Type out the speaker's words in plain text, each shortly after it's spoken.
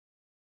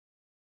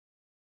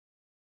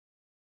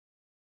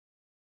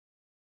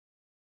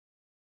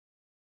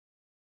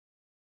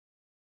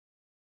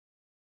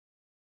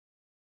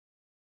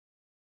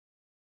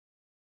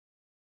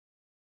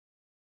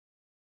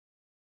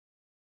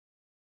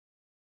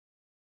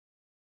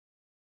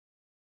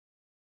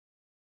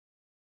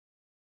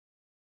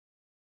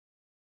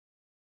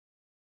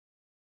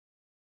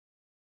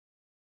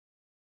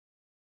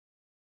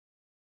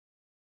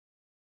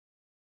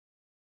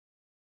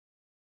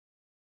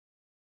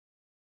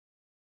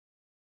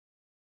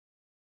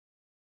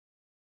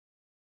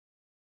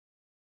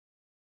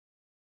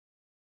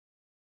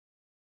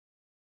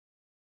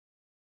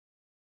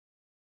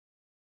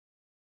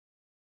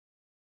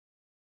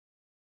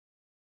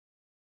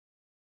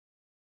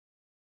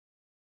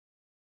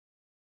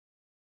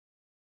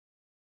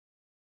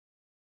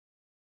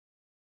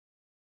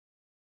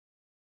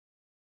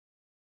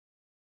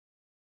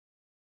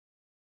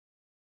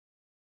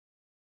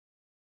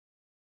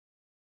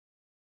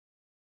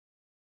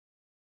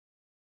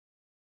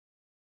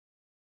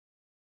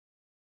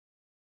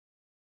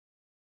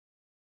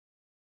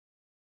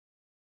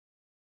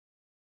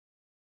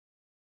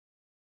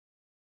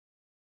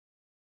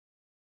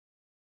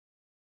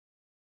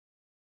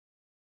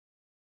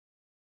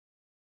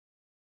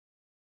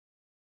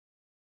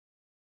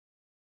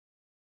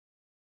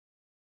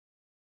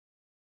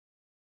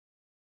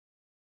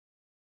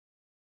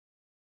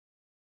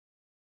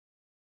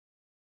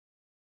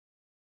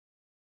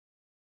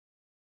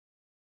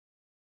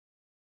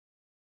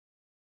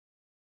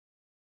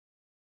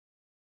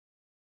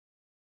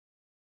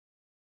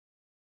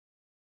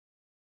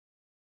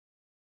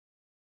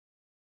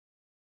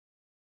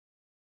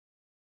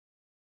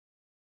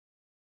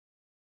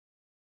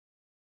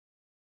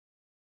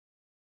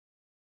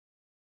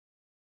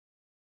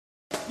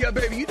Yeah,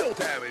 baby, you know what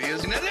time it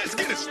is. Now let's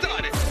get it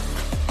started.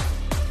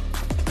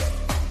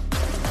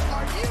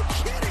 Are you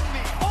kidding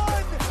me?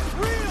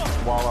 Unreal!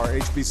 While our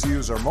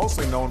HBCUs are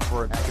mostly known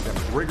for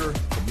academic rigor,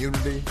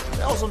 community,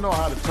 they also know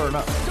how to turn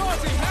up.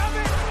 Does he have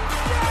it?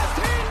 Yes,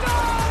 he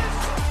does!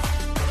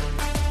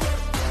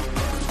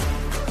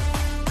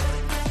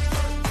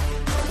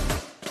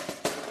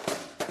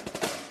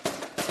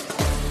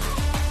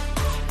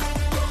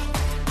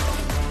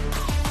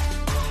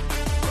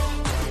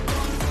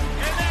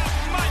 And that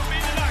might be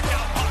the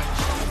knockout punch.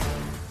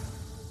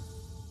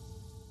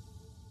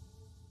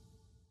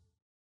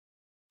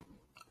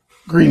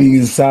 Greetings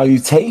and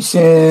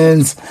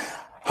salutations.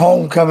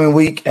 Homecoming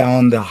week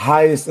on the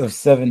highest of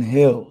 7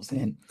 hills.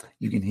 And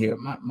you can hear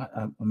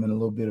I'm in a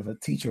little bit of a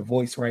teacher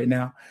voice right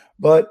now.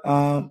 But,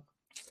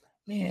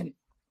 man,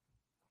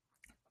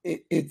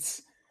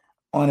 it's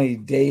on a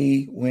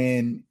day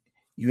when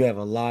you have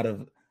a lot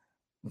of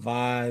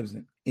vibes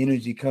and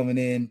energy coming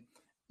in.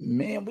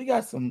 Man, we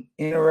got some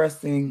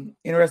interesting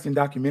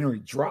documentary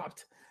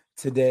dropped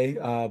today.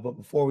 But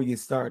before we get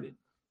started,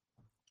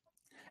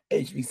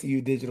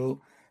 HBCU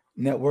Digital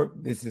Network,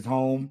 this is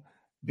home.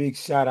 Big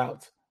shout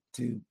out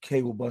to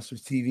Cable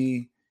Busters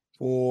TV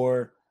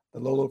for the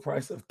low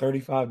price of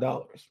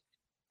 $35.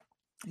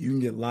 You can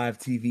get live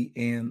TV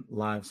and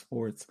live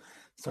sports.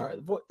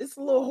 Sorry, it's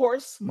a little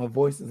hoarse. My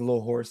voice is a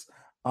little hoarse,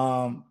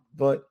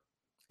 but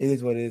it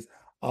is what it is.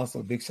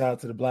 Also, big shout out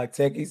to the Black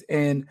Techies,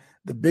 and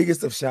the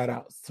biggest of shout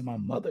outs to my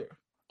mother.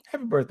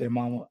 Happy birthday,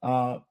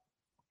 Mama.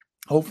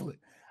 Hopefully,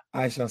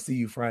 I shall see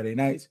you Friday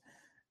night,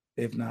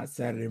 if not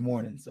Saturday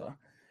morning. So,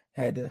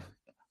 had to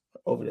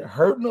over there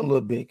hurting a little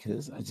bit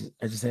because I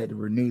just had to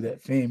renew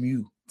that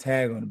FAMU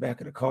tag on the back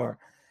of the car,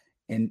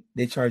 and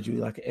they charge you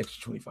like an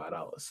extra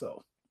 $25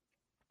 so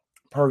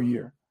per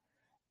year.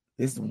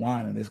 This is the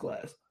wine in this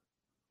glass.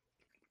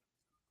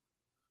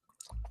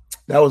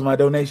 That was my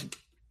donation.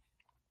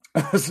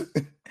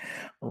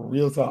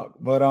 Real talk.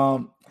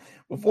 But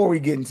before we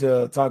get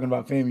into talking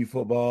about FAMU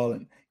football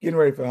and getting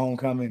ready for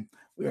homecoming,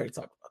 we already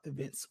talked about the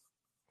events.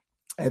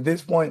 At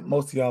this point,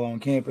 most of y'all on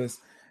campus,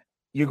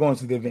 you're going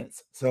to the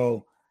events.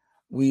 So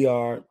we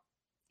are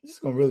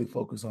just going to really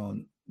focus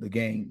on the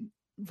game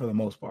for the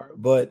most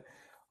part. But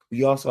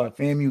we also have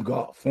FAMU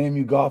Golf.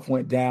 FAMU Golf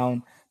went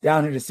down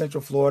here to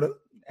Central Florida,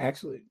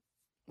 actually,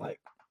 like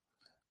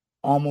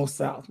almost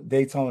south,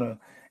 Daytona,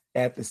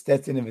 at the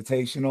Stetson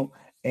Invitational,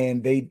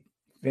 and they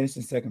finished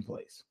in second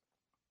place.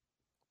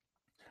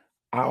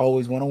 I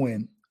always want to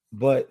win,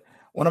 but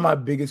one of my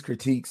biggest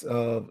critiques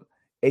of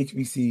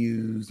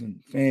HBCUs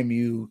and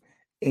FAMU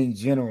in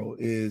general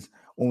is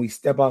when we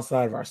step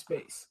outside of our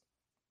space.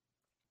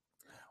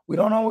 We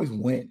don't always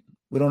win.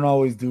 We don't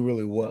always do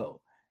really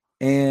well.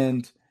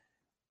 And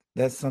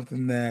that's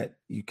something that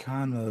you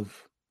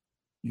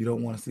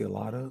don't want to see a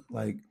lot of.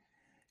 Like,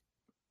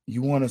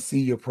 you want to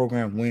see your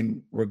program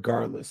win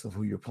regardless of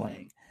who you're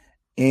playing.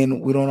 And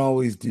we don't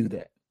always do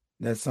that.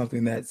 That's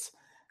something that's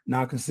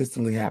not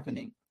consistently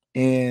happening.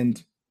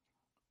 And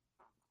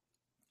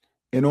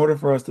in order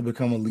for us to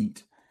become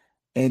elite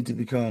and to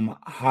become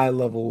high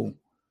level,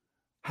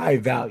 high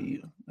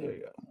value, there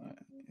you go.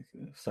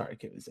 Sorry,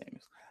 Kevin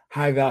Samuels.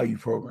 High value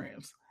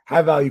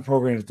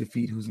programs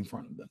defeat who's in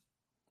front of them.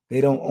 They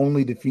don't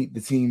only defeat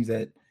the teams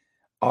that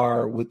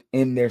are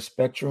within their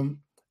spectrum,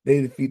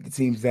 they defeat the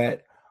teams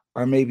that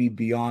are maybe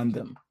beyond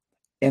them,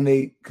 and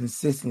they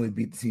consistently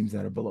beat the teams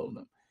that are below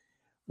them.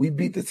 We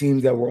beat the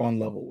teams that we're on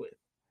level with.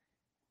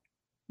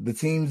 The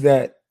teams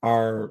that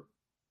are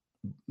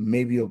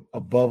maybe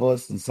above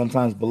us and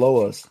sometimes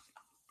below us,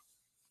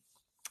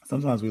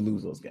 sometimes we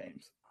lose those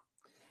games.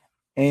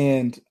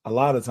 And a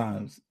lot of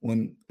times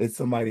when it's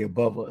somebody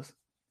above us,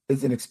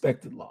 it's an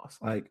expected loss.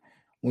 Like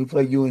when we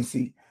play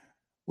UNC,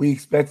 we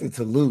expected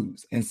to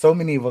lose. And so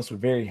many of us were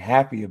very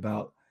happy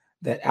about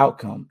that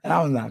outcome. And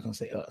I was not going to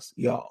say us,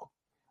 y'all.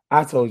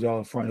 I told y'all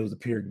up front it was a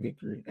pyrrhic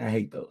victory. I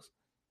hate those.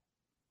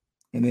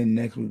 And then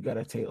next week we got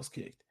our tails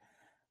kicked.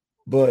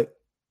 But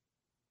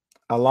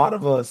a lot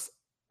of us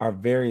are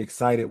very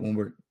excited when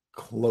we're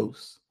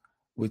close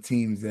with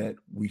teams that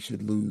we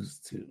should lose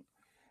to.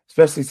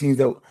 Especially teams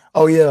that,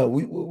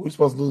 we're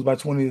supposed to lose by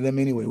 20 to them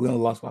anyway. We only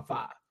lost by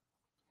 5.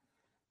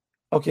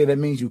 Okay, that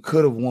means you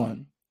could have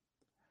won.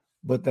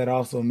 But that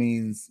also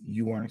means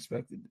you weren't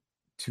expected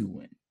to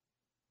win.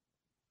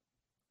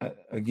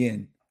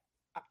 Again,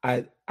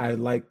 I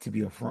like to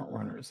be a front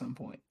runner at some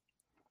point.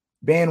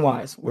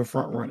 Band-wise, we're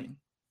front running.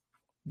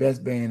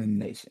 Best band in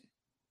the nation.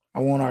 I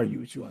won't argue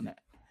with you on that.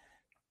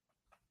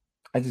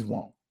 I just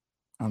won't.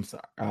 I'm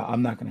sorry.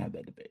 I'm not going to have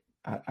that debate.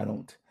 I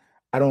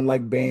don't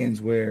like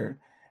bands where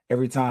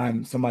every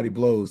time somebody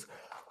blows,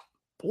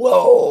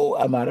 whoa,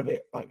 I'm out of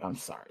it. Like, I'm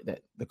sorry.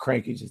 That the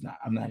crankage is not,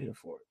 I'm not here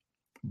for it.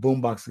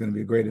 Boombox is going to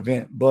be a great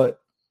event, but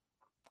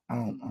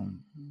I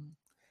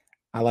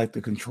like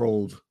the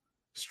controlled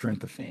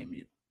strength of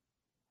FAMU.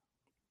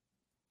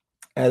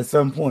 At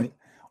some point,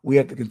 we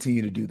have to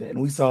continue to do that.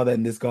 And we saw that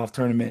in this golf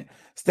tournament.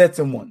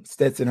 Stetson won.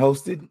 Stetson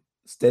hosted.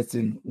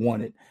 Stetson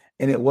won it.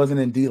 And it wasn't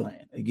in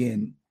D-Land.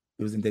 Again,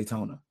 it was in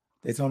Daytona.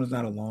 Daytona's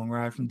not a long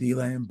ride from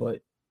D-Land,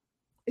 but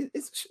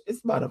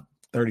It's about a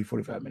 30,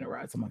 45-minute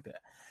ride, something like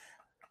that.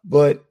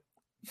 But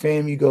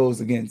FAMU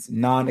goes against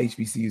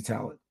non-HBCU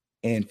talent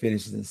and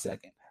finishes in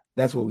second.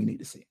 That's what we need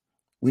to see.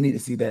 We need to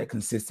see that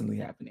consistently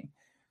happening.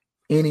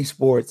 Any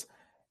sports,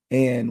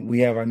 and we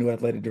have our new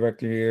athletic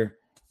director here.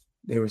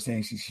 They were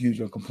saying she's huge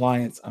on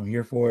compliance. I'm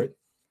here for it.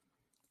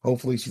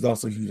 Hopefully, she's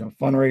also huge on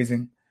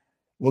fundraising.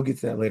 We'll get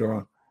to that later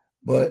on.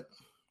 But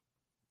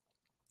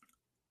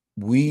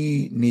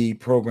we need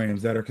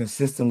programs that are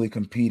consistently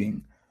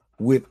competing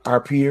with our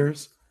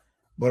peers,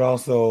 but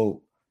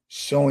also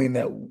showing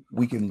that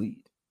we can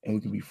lead and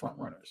we can be front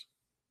runners.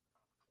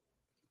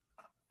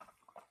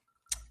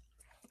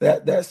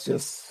 That's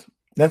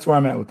where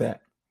I'm at with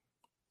that.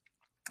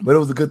 But it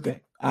was a good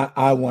thing.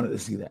 I wanted to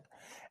see that.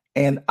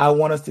 And I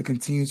want us to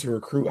continue to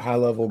recruit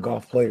high-level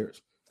golf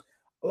players.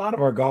 A lot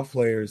of our golf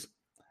players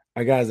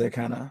are guys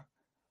that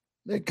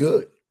they're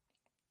good.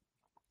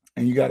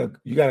 And you got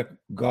a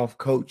golf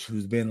coach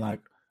who's been like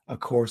a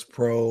course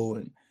pro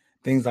and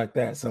things like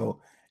that.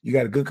 So you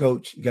got a good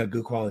coach, you got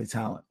good quality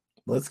talent.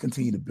 Let's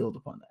continue to build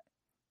upon that.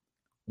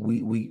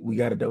 We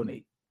got to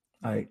donate.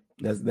 Like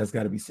that's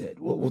got to be said.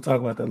 We'll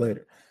talk about that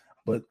later.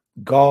 But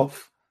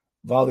golf,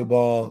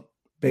 volleyball,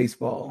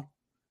 baseball,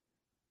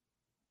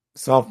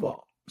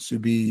 softball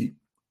should be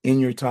in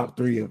your top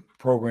 3 of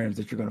programs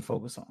that you're going to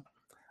focus on.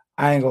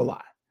 I ain't gonna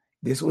lie.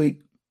 This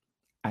week,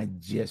 I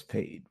just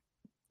paid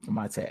for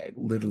my tag,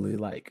 literally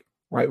like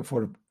right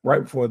before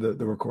the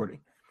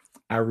recording.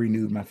 I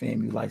renewed my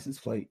FAMU license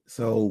plate.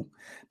 So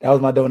that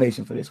was my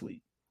donation for this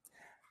week.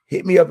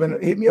 Hit me up in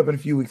a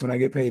few weeks when I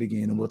get paid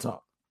again and we'll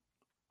talk.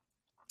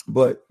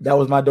 But that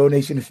was my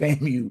donation to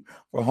FAMU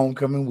for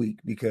homecoming week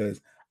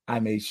because I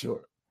made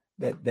sure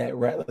that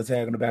Rattler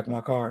tag on the back of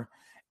my car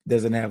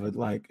doesn't have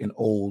an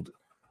old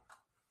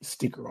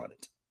sticker on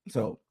it.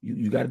 So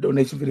you got a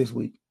donation for this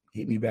week.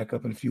 Hit me back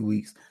up in a few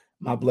weeks.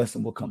 My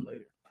blessing will come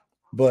later.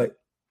 But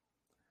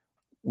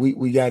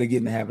we got to get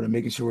in the habit of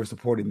making sure we're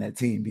supporting that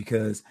team,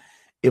 because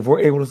if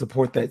we're able to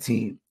support that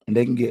team and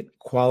they can get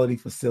quality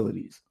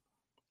facilities,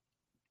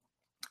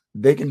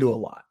 they can do a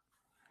lot.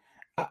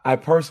 I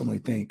personally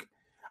think,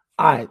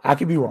 I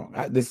could be wrong.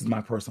 This is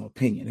my personal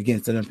opinion. Again,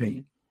 it's an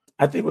opinion.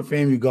 I think with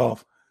FAMU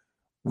Golf,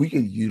 we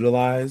could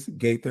utilize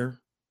Gaither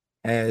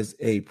as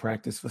a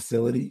practice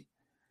facility.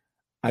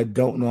 I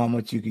don't know how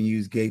much you can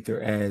use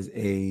Gaither as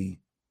a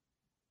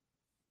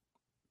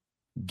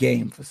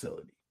game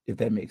facility, if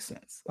that makes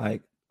sense.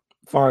 Like,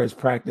 as far as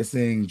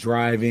practicing,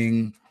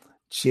 driving,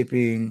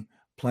 chipping,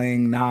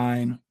 playing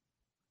 9,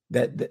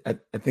 I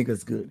think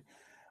that's good.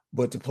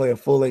 But to play a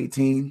full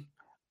 18,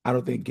 I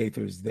don't think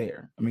Gaither's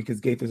there. I mean, because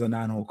Gaither's a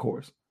 9-hole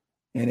course,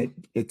 and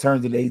it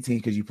turns into 18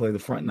 because you play the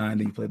front 9,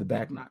 then you play the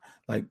back 9.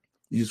 Like,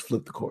 you just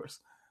flip the course.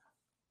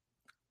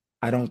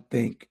 I don't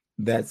think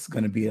that's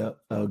going to be a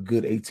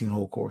good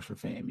 18-hole course for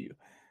FAMU.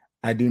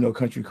 I do know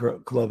Country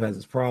Club has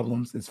its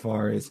problems as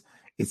far as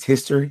its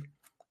history,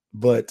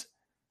 but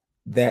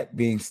that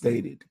being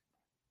stated,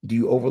 do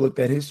you overlook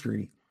that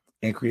history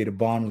and create a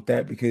bond with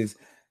that? Because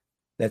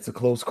that's a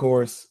close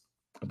course.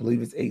 I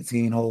believe it's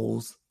 18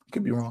 holes.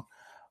 Could be wrong.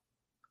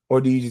 Or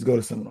do you just go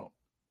to Seminole?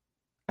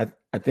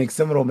 I think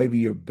Seminole may be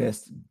your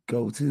best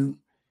go-to.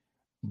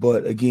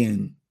 But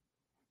again,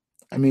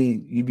 I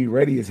mean, you'd be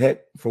ready as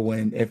heck for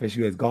when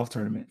FSU has golf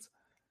tournaments.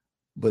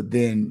 But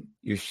then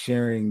you're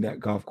sharing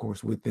that golf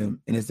course with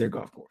them, and it's their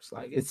golf course.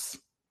 Like,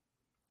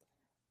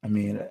 I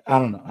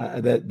don't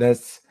know.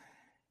 That's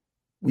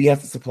we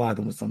have to supply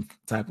them with some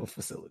type of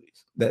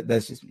facilities.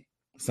 That's just me.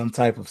 Some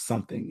type of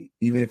something,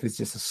 even if it's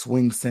just a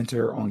swing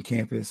center on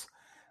campus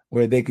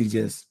where they could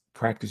just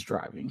practice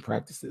driving,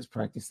 practice this,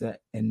 practice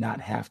that, and not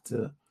have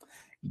to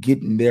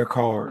get in their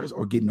cars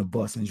or get in a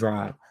bus and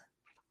drive.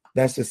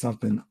 That's just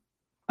something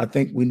I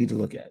think we need to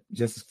look at,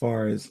 just as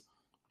far as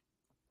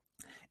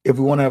if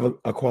we want to have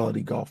a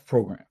quality golf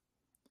program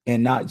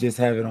and not just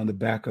have it on the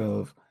back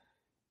of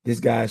this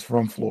guy's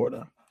from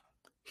Florida.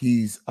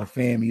 He's a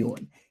FAMU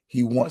and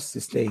he wants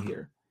to stay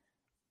here.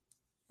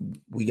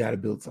 We got to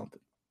build something.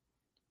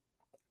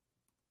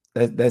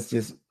 That's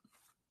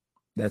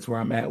where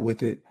I'm at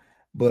with it.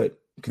 But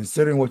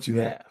considering what you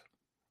have,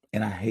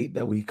 and I hate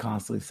that we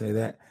constantly say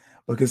that,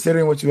 but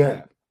considering what you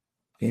have,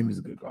 FAMU is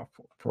a good golf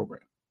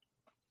program.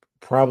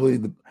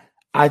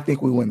 I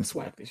think we win the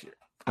SWAC this year.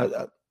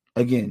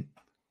 Again,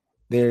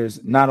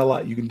 there's not a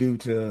lot you can do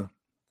to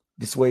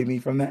dissuade me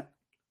from that.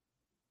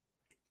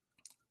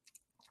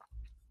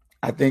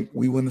 I think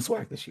we win the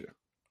SWAC this year.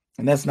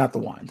 And that's not the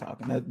wine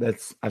talking.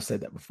 I've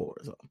said that before.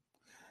 So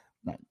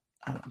I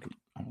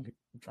don't get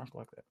drunk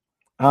like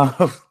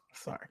that.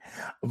 Sorry.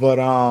 But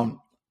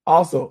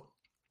also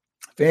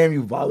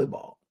FAMU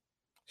volleyball.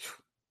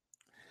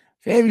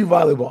 FAMU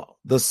volleyball,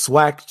 the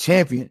SWAC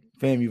champion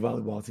FAMU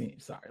volleyball team.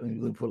 Sorry, let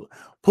me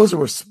put some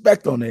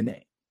respect on their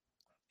name.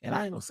 And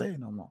I ain't gonna say it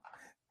no more.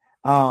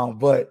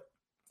 But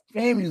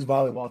FAMU's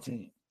volleyball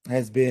team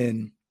has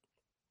been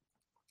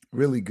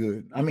really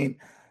good. I mean,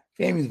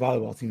 FAMU's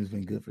volleyball team has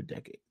been good for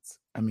decades.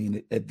 I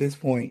mean, at this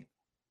point,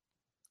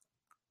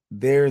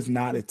 there's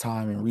not a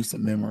time in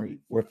recent memory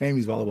where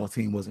FAMU's volleyball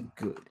team wasn't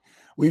good.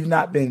 We've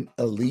not been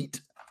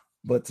elite,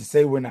 but to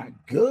say we're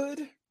not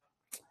good,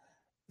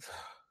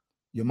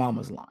 your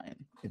mama's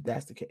lying if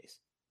that's the case.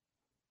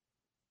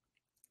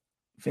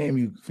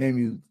 FAMU's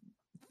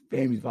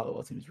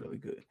volleyball team is really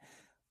good.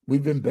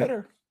 We've been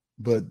better,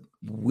 but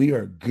we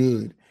are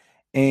good.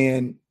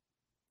 And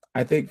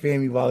I think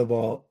FAMU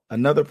volleyball,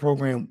 another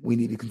program we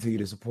need to continue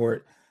to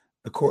support.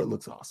 The court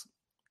looks awesome.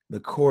 The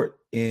court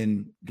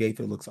in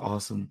Gaither looks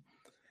awesome.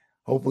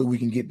 Hopefully we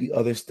can get the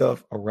other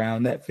stuff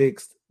around that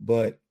fixed.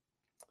 But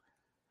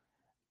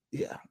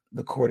yeah,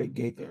 the court at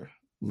Gaither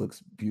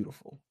looks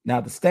beautiful.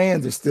 Now the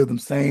stands are still the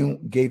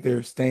same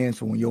Gaither stands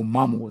from when your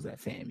mama was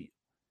at FAMU.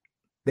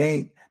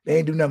 They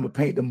ain't do nothing but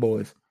paint them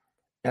boys.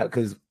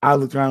 Because I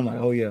looked around like,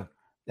 oh yeah,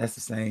 that's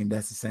the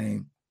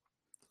same.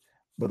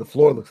 But the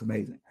floor looks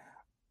amazing.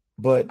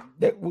 But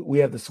we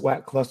have the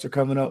SWAC cluster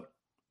coming up.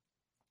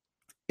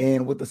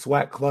 And with the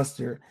SWAC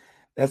cluster,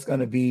 that's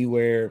going to be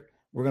where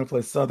we're going to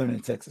play Southern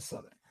and Texas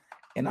Southern.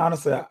 And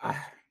honestly, I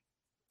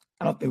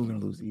don't think we're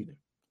going to lose either.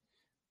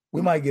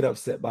 We might get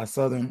upset by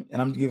Southern,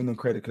 and I'm giving them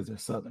credit because they're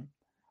Southern.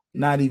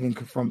 Not even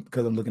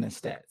because I'm looking at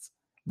stats,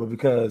 but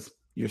because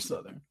you're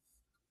Southern.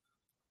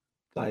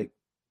 Like,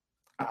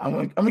 I'm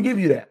going to give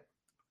you that.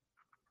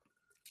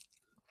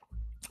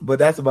 But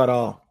that's about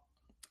all.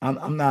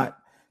 I'm not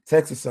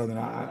Texas Southern.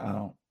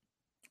 I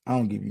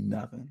don't give you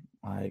nothing.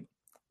 Like,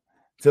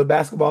 till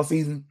basketball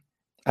season,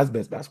 that's the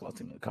best basketball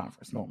team in the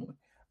conference normally.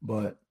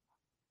 But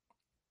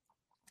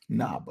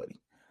nah,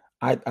 buddy.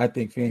 I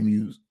think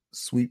FAMU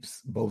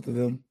sweeps both of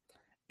them.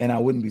 And I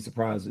wouldn't be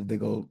surprised if they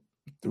go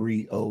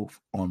 3-0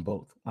 on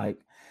both. Like,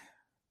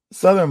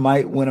 Southern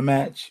might win a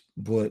match,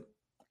 but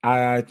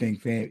I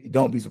think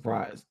don't be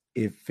surprised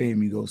if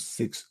FAMU goes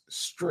 6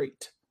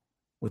 straight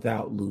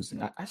without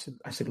losing. I should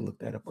have looked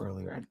that up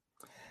earlier.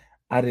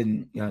 I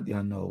didn't.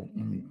 Y'all know,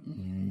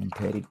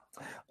 petty.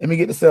 Let me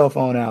get the cell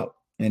phone out,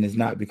 and it's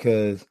not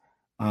because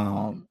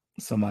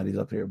somebody's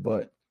up here,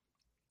 but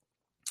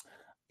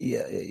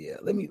yeah.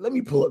 Let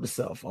me pull up the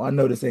cell phone. I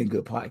know this ain't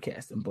good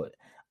podcasting, but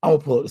I'm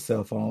gonna pull up the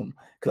cell phone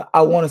because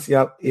I want to see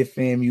if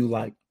FAMU,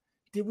 like,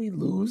 did we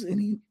lose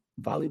any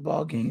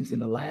volleyball games in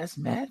the last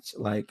match?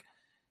 Like,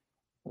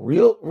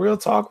 real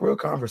talk, real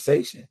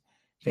conversation.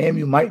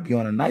 FAMU might be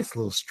on a nice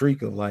little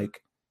streak of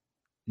like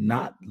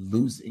not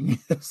losing,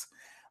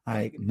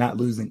 like not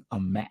losing a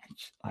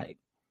match. Like,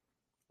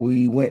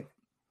 we went,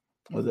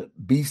 was it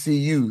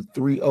BCU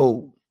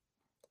 3-0?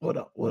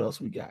 What else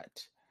we got?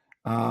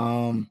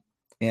 And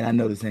I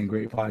know this ain't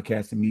great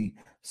podcasting, me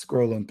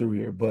scrolling through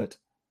here, but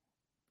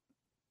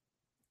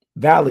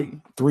Valley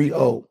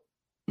 3-0.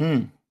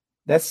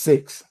 That's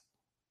 6.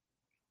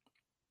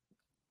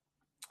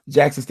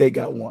 Jackson State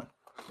got 1.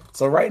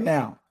 So right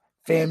now,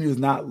 FAMU has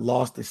not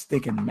lost a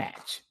stinking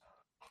match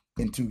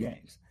in 2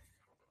 games.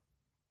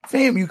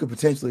 FAMU could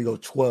potentially go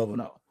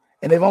 12-0,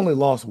 and they've only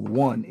lost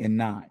 1 in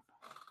 9.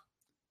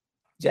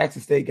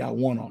 Jackson State got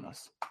 1 on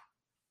us.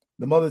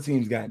 The mother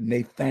team's got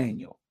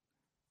Nathaniel.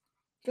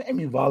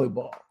 FAMU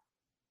volleyball,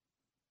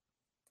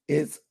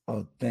 it's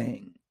a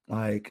thing.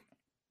 Like,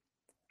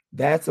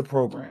 that's a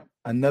program.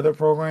 Another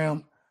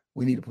program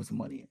we need to put some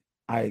money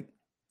in.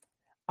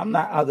 I'm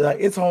not out there.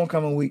 It's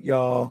homecoming week,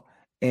 y'all,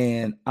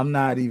 and I'm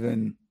not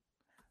even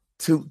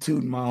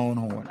tooting my own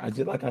horn. I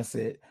just, like I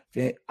said,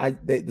 the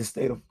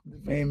state of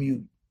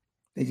FAMU,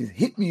 they just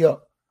hit me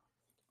up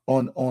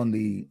on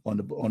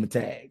the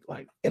tag,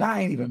 like, and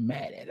I ain't even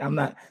mad at it. I'm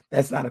not.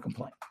 That's not a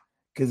complaint,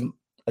 because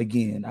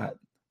again,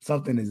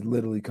 something is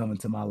literally coming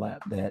to my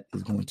lap that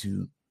is going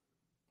to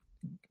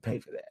pay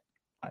for that.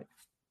 Like,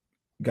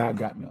 God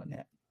got me on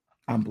that.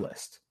 I'm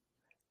blessed.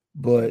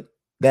 But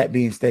that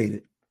being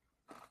stated,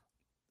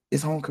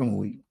 it's homecoming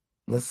week.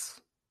 Let's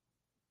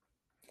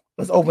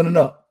open it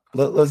up.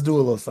 Let's do a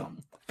little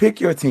something.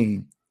 Pick your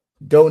team,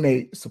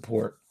 donate,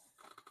 support.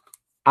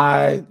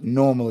 I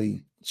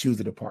normally choose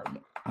a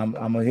department.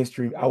 I'm a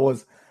history. I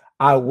was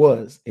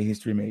a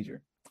history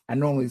major. I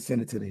normally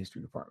send it to the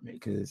history department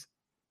because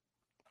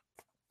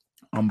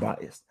I'm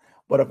biased.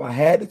 But if I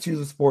had to choose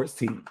a sports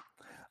team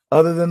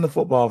other than the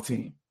football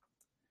team,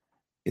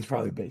 it's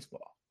probably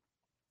baseball.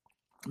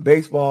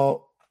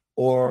 Baseball,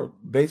 golf,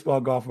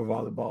 or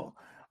volleyball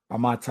are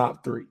my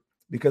top 3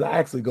 because I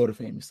actually go to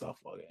FAMU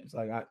softball games.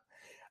 Like,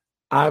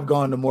 I've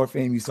gone to more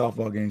FAMU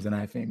softball games than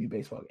I have FAMU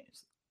baseball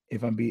games.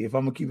 If I'm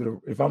gonna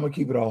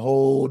keep it a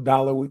whole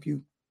dollar with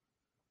you,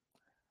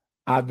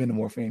 I've been to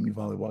more FAMU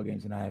volleyball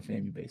games than I have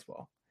FAMU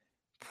baseball.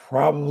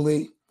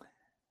 Probably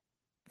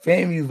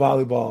FAMU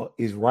volleyball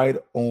is right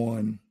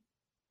on,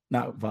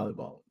 not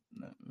volleyball.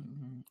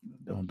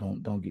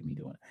 Don't get me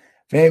doing it.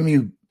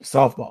 FAMU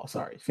softball.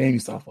 Sorry, FAMU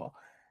softball.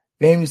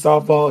 FAMU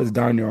softball is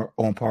darn near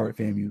on par with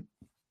FAMU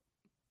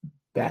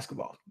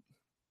basketball.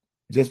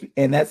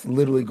 And that's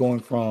literally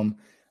going from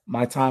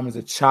my time as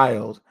a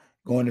child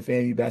going to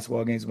FAMU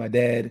basketball games with my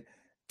dad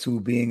to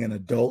being an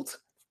adult.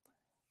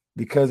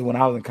 Because when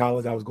I was in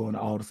college, I was going to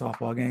all the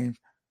softball games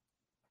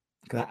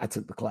because I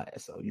took the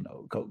class. So,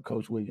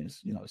 Coach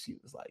Williams, she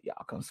was like,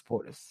 y'all come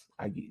support us.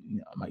 I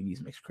might give you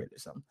some extra credit or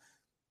something.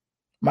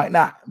 Might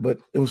not, but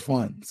it was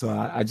fun. So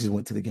I just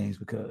went to the games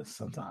because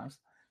sometimes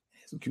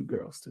some cute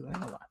girls too. I ain't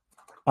gonna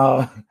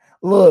lie.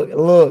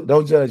 Look,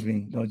 don't judge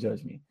me. Don't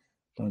judge me.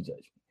 And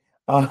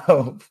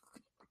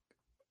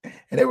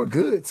they were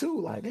good too.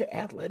 Like they're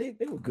athletic.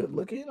 They were good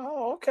looking.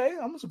 Oh, okay.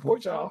 I'm gonna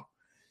support y'all.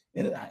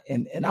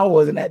 And I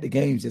wasn't at the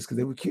games just because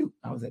they were cute.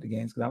 I was at the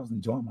games because I was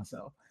enjoying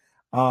myself.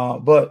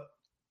 But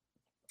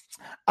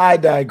I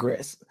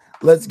digress.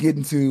 Let's get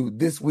into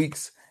this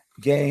week's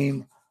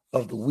game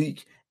of the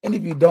week. And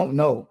if you don't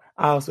know,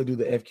 I also do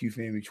the FQ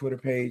FAMU Twitter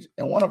page.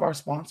 And one of our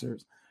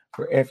sponsors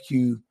for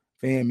FQ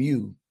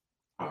FAMU,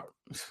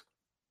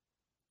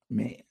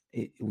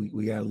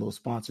 we got a little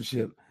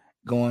sponsorship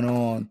going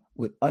on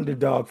with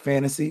Underdog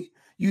Fantasy.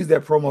 Use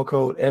that promo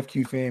code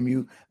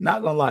FQFAMU.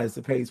 Not gonna lie, it's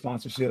a paid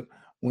sponsorship.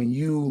 When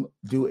you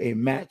do a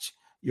match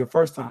your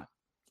first time,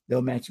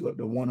 they'll match you up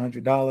to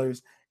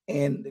 $100,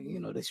 and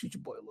they shoot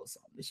your boy a little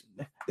something.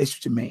 They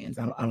shoot your man's.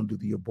 I don't do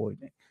the your boy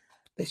thing.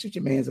 They shoot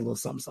your man's a little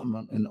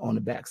something on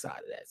the backside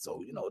of that.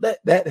 So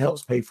that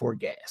helps pay for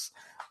gas.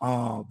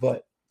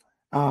 So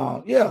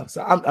I'm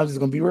just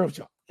gonna be real with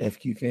y'all.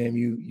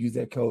 FQFAMU. Use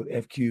that code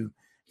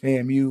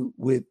FQFAMU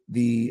with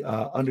the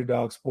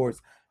Underdog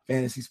Sports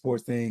Fantasy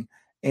Sports thing.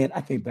 And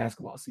I think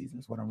basketball season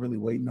is what I'm really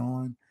waiting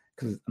on,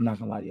 because I'm not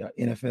gonna lie to y'all,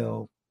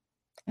 NFL,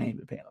 I ain't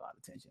been paying a lot of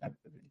attention.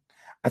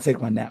 I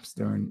take my naps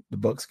during the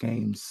Bucks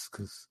games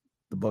because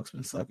the Bucks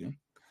been sucking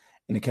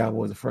and the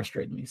Cowboys are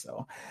frustrating me.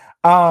 So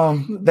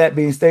that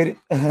being stated,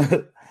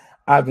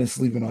 I've been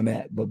sleeping on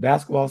that. But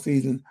basketball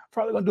season,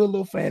 probably gonna do a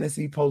little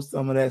fantasy, post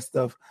some of that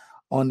stuff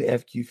on the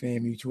FQ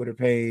FAMU Twitter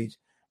page,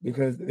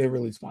 because they're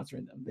really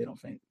sponsoring them.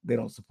 They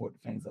don't support the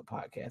Fangs Up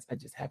podcast. I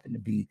just happen to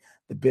be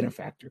the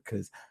benefactor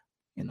because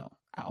I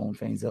own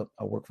Fangs Up.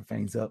 I work for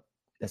Fangs Up.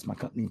 That's my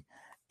company.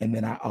 And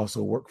then I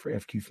also work for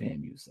FQ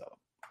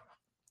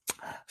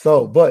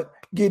FAMU. But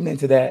getting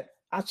into that,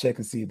 I'll check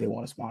and see if they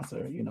want to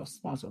sponsor a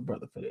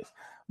brother for this.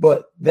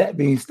 But that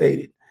being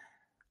stated,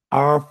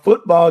 our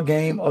football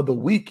game of the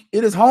week,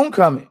 it is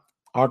homecoming.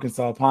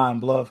 Arkansas Pine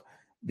Bluff,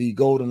 the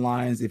Golden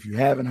Lions. If you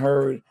haven't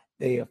heard,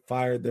 they have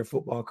fired their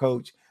football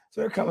coach. So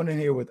they're coming in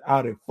here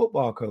without a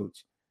football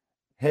coach,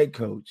 head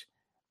coach,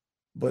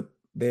 but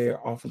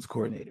their offensive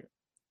coordinator,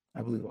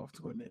 I believe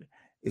offensive coordinator,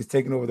 is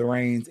taking over the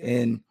reins.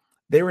 And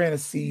they ran a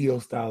CEO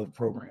style of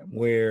program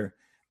where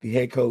the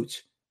head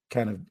coach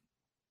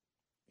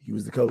he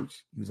was the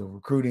coach. He was over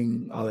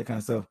recruiting, all that kind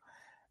of stuff.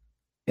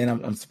 And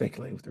I'm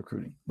speculating with the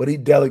recruiting, but he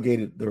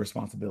delegated the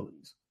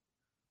responsibilities.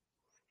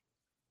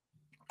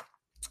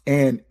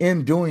 And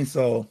in doing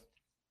so,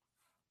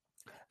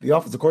 the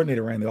offensive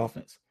coordinator ran the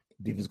offense.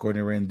 Defense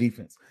coordinator ran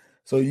defense.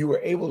 So you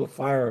were able to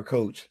fire a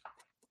coach,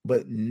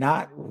 but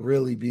not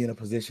really be in a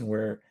position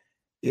where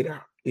it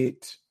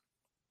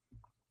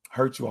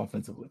hurt you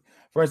offensively.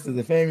 For instance,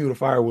 if FAMU would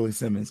fire Willie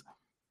Simmons,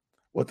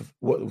 what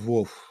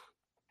wolf?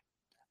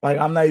 Like,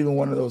 I'm not even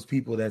one of those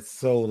people that's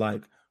so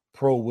like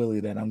pro Willie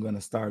that I'm gonna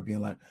start being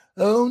like,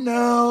 oh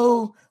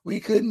no, we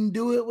couldn't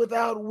do it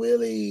without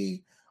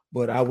Willie.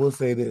 But I will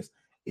say this: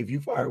 if you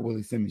fire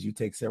Willie Simmons, you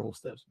take several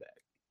steps back.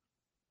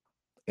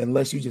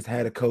 Unless you just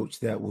had a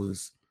coach that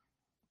was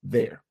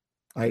there.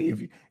 Like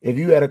if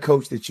you had a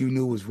coach that you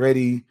knew was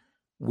ready,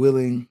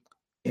 willing,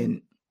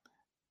 and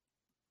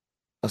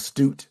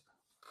astute,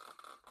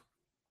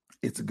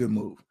 it's a good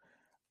move.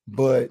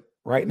 But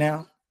right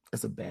now,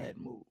 it's a bad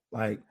move.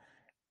 Like,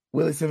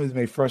 Willie Simmons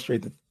may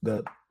frustrate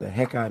the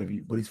heck out of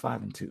you, but he's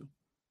 5-2.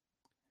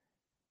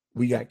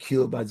 We got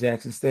killed by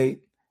Jackson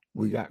State.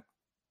 We got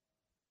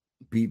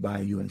beat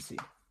by UNC.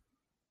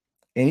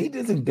 And he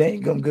did some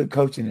dang good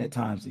coaching at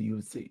times at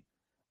UNC.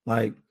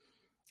 Like,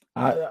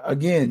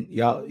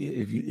 y'all,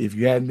 if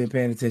you haven't been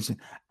paying attention,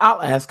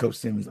 I'll ask Coach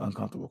Simmons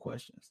uncomfortable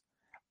questions.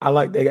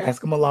 They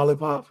ask him a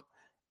lollipop,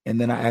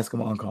 and then I ask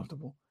him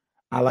uncomfortable.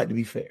 I like to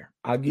be fair.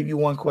 I'll give you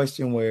one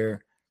question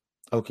where,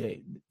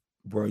 okay,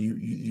 bro,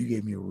 you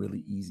gave me a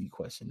really easy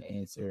question to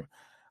answer.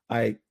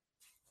 I'm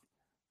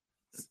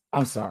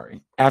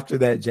sorry. After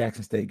that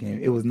Jackson State game,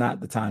 it was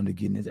not the time to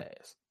get in his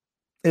ass.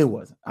 It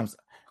wasn't. I'm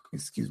sorry.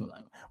 Excuse me,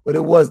 but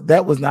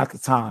that was not the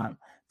time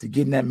to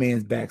get in that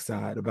man's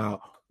backside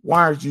about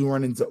why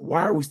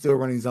are we still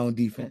running zone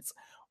defense?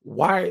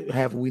 Why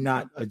have we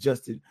not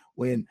adjusted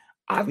when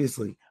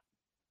obviously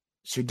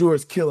Shedeur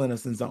is killing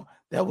us in zone?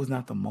 That was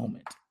not the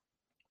moment.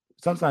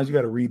 Sometimes you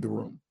got to read the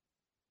room.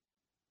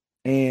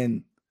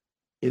 And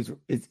it's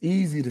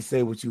easy to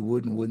say what you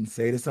wouldn't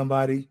say to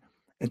somebody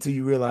until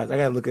you realize I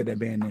got to look at that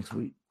man next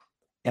week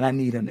and I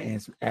need him to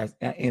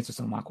answer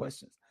some of my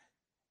questions.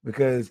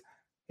 Because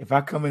if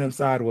I come in him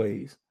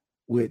sideways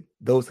with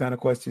those kind of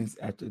questions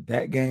after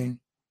that game,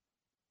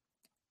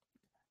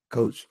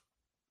 Coach,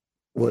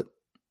 what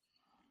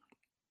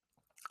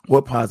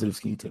positives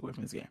can you take away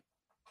from this game?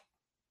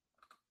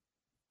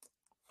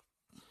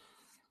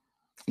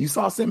 You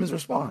saw Simmons'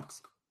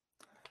 response.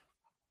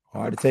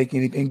 Hard to take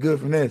anything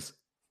good from this.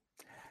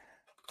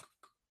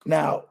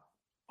 Now,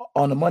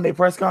 on the Monday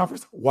press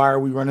conference, why are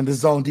we running the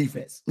zone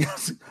defense?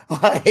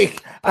 It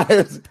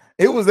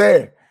was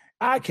there.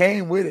 I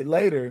came with it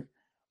later,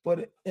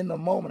 But in the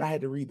moment, I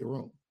had to read the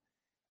room.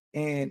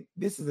 And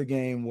this is a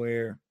game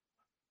where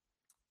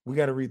we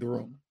got to read the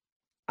room.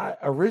 I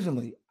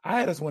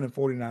had us winning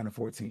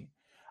 49-14.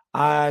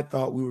 I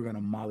thought we were going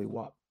to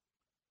mollywop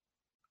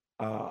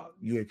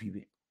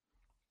UAPB.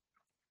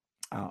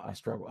 I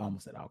struggle. I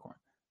almost said Alcorn.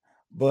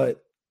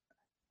 But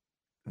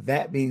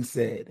that being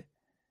said,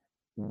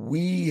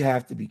 we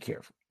have to be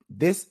careful.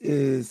 This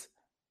is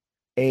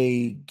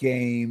a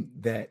game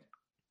that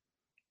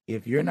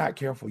if you're not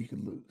careful, you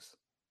can lose.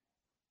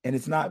 And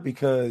it's not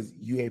because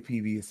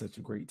UAPB is such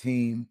a great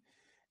team.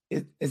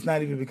 It's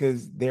not even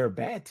because they're a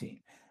bad team,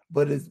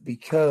 but it's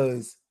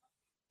because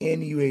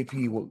in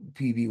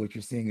UAPB, what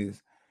you're seeing is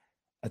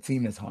a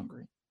team that's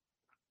hungry,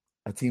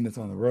 a team that's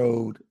on the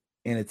road,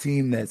 and a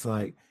team that's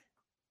like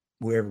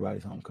where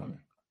everybody's homecoming.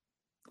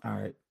 All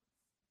right,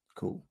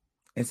 cool.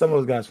 And some of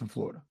those guys from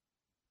Florida,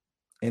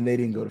 and they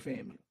didn't go to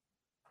FAMU.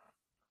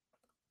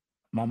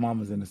 My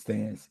mama's in the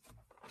stands.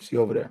 She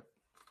over there.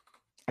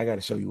 I got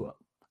to show you up.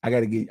 I got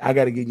to get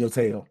in your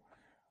tail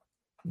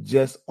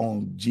just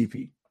on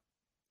GP.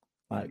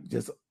 Like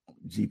just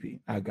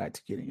GP. I got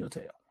to get in your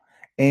tail.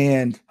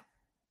 And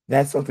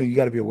that's something you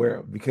got to be aware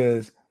of,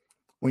 because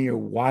when you're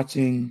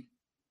watching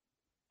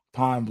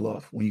Pine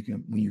Bluff, when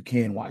you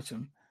can watch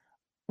them,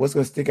 what's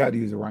going to stick out to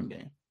you is the run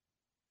game.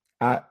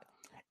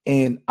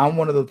 I'm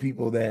one of those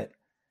people that,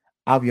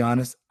 I'll be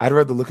honest, I'd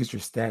rather look at your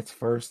stats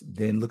first,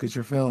 then look at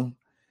your film,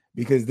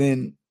 because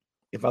then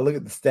if I look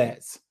at the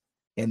stats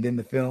and then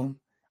the film,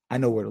 I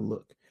know where to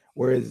look.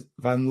 Whereas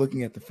if I'm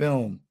looking at the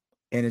film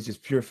and it's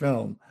just pure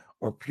film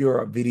or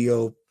pure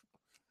video,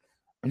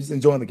 I'm just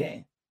enjoying the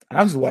game.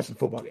 I'm just watching the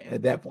football game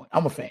at that point.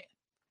 I'm a fan.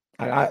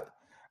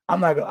 I'm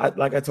not gonna,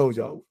 like I told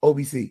y'all,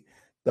 OBC,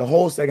 the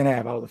whole second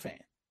half, I was a fan.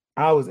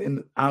 I was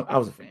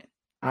a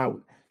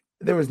fan.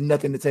 There was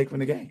nothing to take from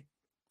the game.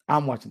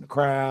 I'm watching the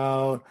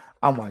crowd.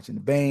 I'm watching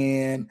the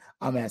band.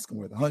 I'm asking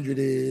where the 100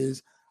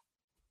 is.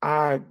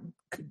 I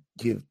could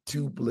give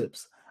two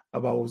blips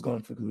about what was going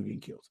on because we were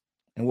getting killed.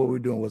 And what we were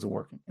doing wasn't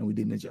working, and we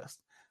didn't adjust.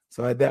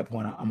 So at that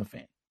point, I'm a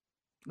fan.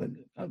 Let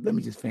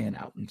me just fan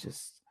out and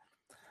just.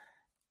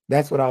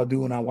 That's what I'll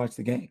do when I watch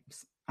the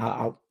games.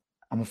 I'm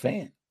a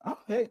fan. Oh,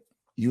 hey,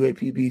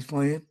 UAPB's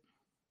playing.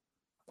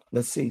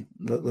 Let's see.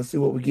 Let's see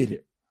what we get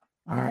here.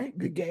 All right,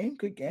 good game.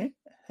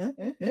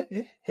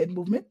 Head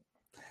movement.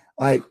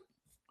 Like,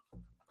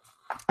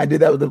 I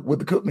did that with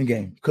the Cookman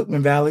game.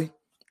 Cookman Valley,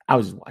 I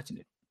was just watching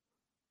it.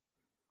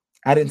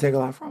 I didn't take a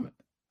lot from it.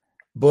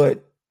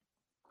 But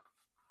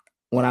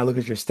when I look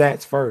at your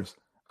stats first,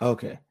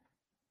 okay,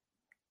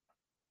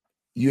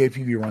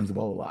 UAPB runs the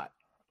ball a lot.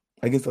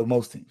 Against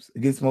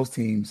most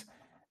teams,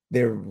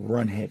 they're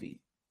run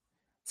heavy.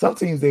 Some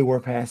teams, they were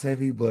pass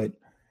heavy, but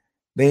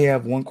they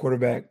have one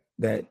quarterback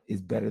that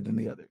is better than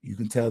the other. You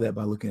can tell that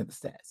by looking at the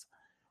stats.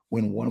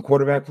 When one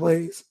quarterback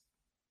plays,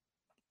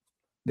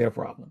 they're a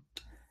problem.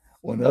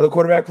 When the other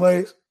quarterback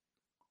plays,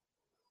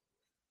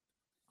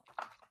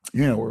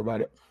 you ain't worry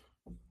about it.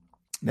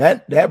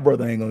 That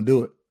brother ain't gonna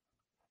do it.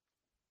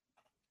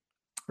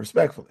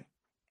 Respectfully,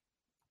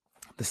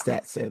 the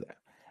stats say that.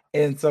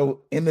 And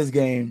so in this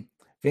game,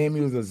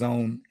 FAMU is a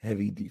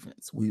zone-heavy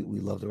defense. We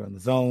love to run the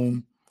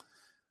zone.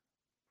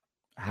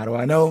 How do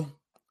I know?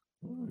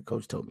 The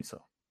coach told me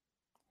so,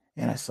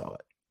 and I saw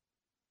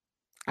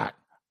it.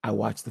 I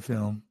watched the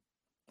film.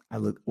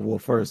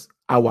 First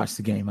I watched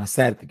the game. I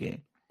sat at the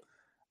game.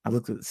 I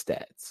looked at the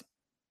stats,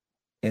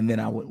 and then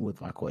I went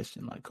with my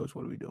question, like, Coach,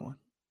 what are we doing?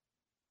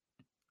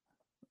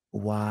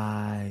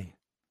 Why?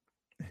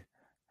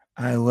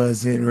 I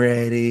wasn't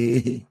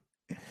ready.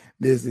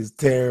 This is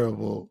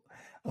terrible.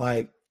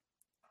 Like,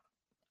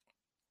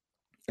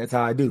 that's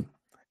how I do.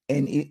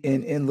 And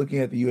in looking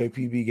at the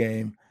UAPB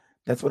game,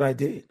 that's what I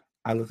did.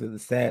 I looked at the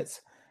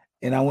stats,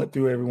 and I went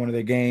through every one of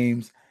their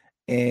games.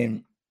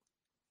 And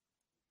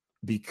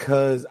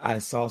because I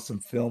saw some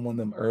film on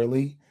them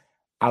early,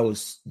 I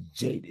was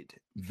jaded.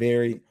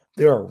 They're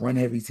a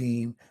run-heavy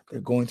team.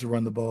 They're going to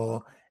run the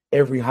ball.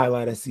 Every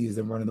highlight I see is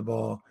them running the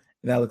ball.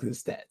 And I look at the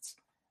stats.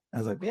 I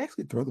was like, they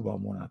actually throw the ball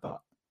more than I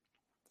thought.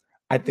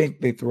 I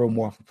think they throw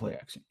more off the play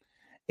action.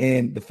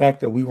 And the fact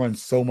that we run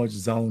so much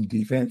zone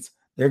defense,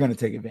 they're going to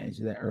take advantage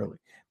of that early.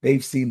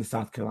 They've seen the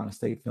South Carolina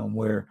State film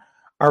where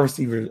our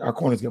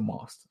corners get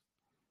mossed.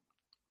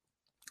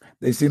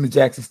 They've seen the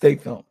Jackson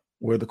State film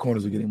where the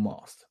corners are getting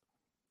mossed.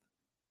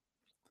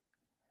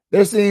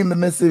 They're seeing the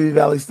Mississippi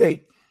Valley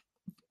State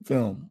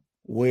film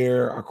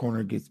where our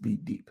corner gets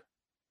beat deep.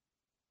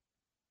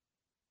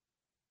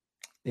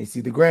 They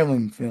see the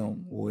Grambling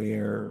film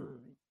where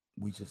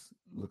we just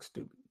look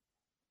stupid.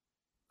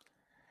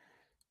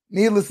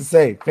 Needless to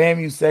say,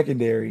 FAMU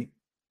secondary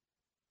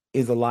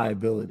is a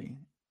liability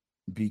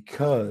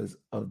because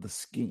of the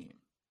scheme.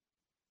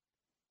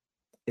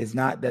 It's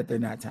not that they're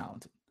not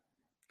talented.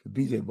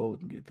 BJ Bowe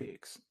can get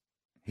picks.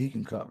 He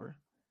can cover.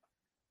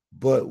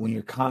 But when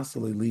you're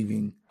constantly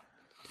leaving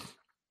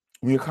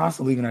our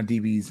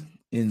DBs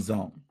in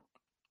zone,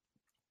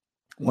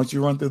 once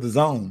you run through the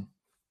zone,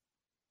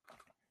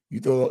 you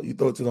throw it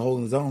to the hole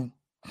in the zone.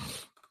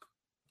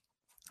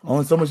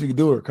 Only so much you can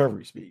do at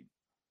recovery speed.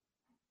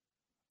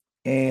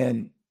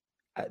 And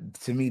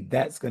to me,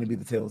 that's going to be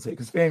the tale of the tape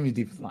because FAMU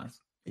defense lines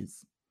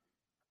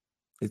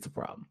it's a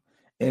problem.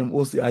 And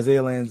we'll see.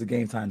 Isaiah lands a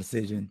game time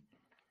decision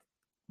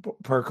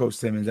per Coach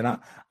Simmons. And I ain't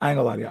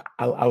gonna lie to you,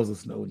 I was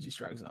listening to OG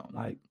Strike Zone.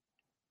 Like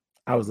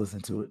I was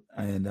listening to it,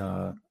 and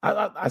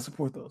I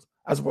support those.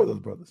 I support those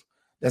brothers.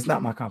 That's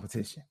not my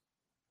competition.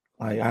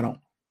 Like I don't.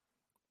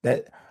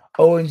 That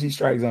ONG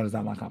Strike Zone is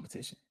not my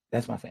competition.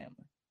 That's my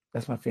family.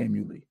 That's my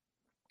FAMU league.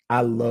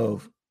 I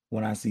love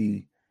when I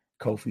see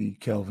Kofi,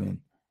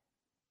 Kelvin,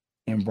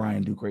 and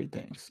Brian do great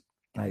things.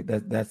 Like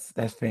that's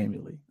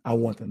family. I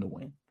want them to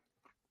win.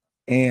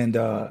 And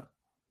I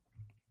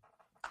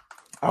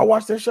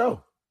watch their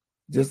show.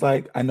 Just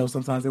like I know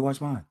sometimes they watch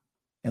mine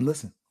and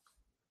listen.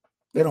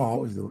 They don't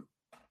always do it,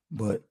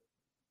 but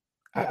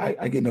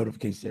I get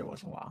notifications every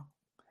once in a while.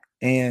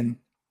 And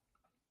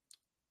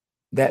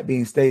that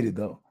being stated,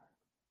 though,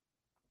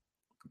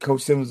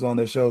 Coach Simmons was on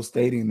their show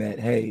stating that,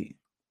 hey,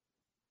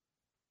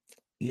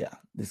 yeah,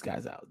 this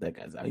guy's out, that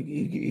guy's out. And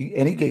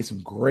he gave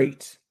some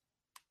great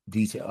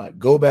detail. Like,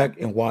 go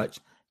back and watch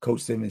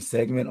Coach Simmons'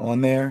 segment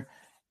on there.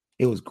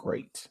 It was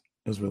great.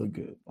 It was really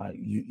good. Like,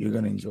 you're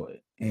going to enjoy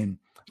it. And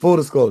full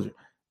disclosure,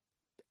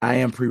 I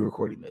am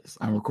pre-recording this.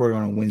 I'm recording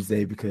on a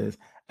Wednesday because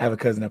I have a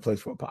cousin that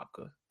plays for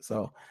Apopka.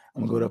 So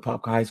I'm going to go to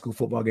Apopka High School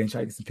football game,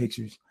 try to get some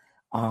pictures.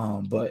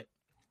 But,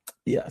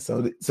 yeah,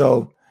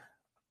 so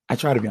I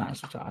try to be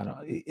honest with y'all. I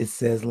don't, it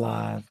says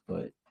live,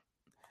 but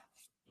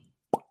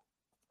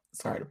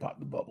sorry to pop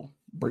the bubble,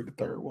 break the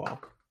third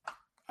wall.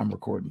 I'm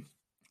recording.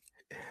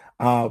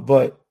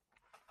 But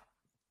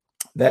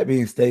that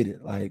being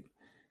stated, like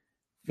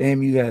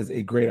FAMU has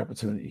a great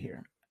opportunity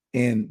here.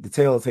 And the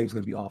tail of the tape is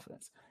going to be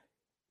offense.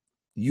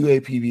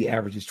 UAPB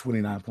averages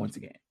 29 points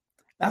a game.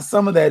 Now,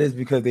 some of that is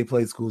because they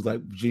played schools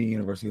like Virginia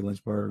University of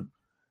Lynchburg,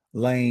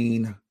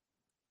 Lane.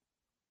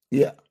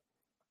 Yeah.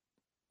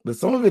 But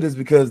some of it is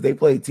because they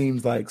played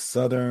teams like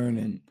Southern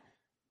and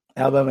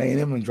Alabama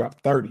A&M and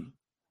dropped 30.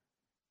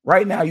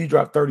 Right now, you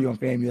drop 30 on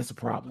FAMU. That's a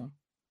problem.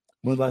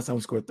 When's the last time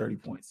we scored 30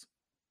 points?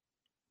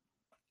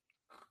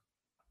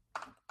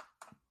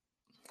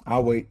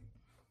 I'll wait.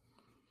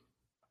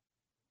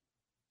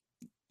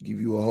 Give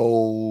you a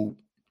whole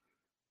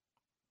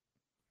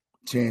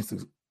chance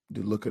to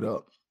look it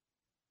up.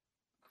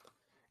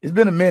 It's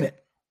been a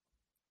minute.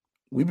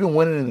 We've been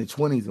winning in the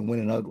 20s and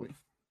winning ugly.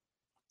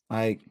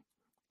 Like,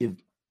 if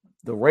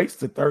the race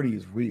to 30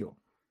 is real,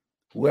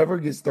 whoever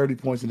gets 30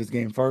 points in this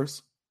game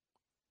first,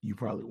 you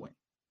probably win.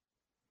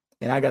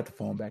 And I got the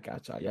phone back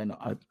out, y'all. Yeah, I know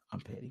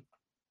I'm petty.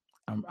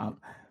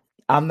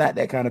 I'm not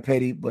that kind of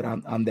petty, but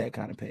I'm that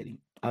kind of petty.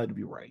 I like to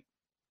be right.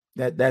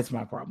 That's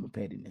my problem with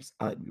pettiness.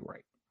 I like to be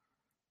right.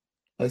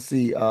 Let's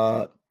see.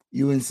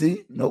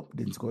 UNC, nope,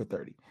 didn't score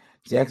 30.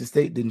 Jackson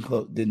State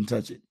didn't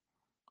touch it.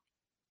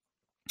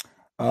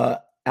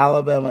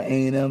 Alabama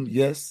A&M,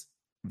 yes.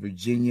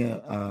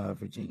 Virginia.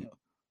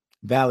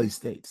 Valley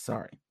State,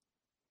 sorry.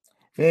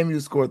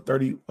 FAMU scored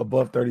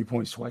above 30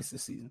 points twice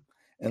this season.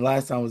 And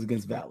last time was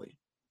against Valley.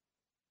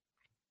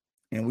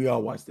 And we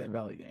all watched that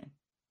Valley game.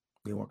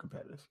 They weren't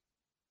competitive.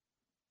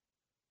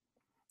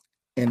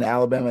 In the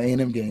Alabama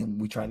A&M game,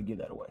 we tried to give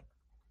that away.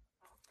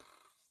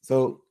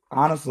 So,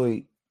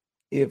 honestly,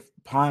 if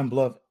Pine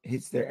Bluff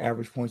hits their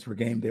average points per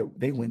game,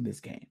 they win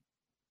this game.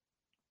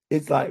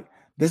 It's like,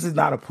 this is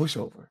not a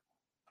pushover.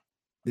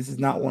 This is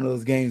not one of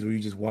those games where you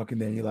just walk in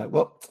there and you're like,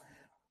 well,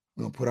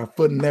 we're going to put our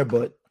foot in their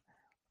butt.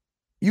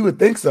 You would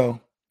think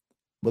so,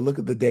 but look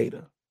at the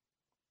data.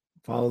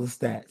 Follow the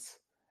stats,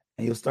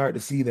 and you'll start to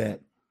see that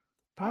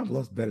Pine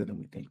Bluff's better than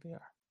we think they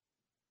are.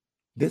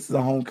 This is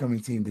a homecoming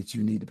team that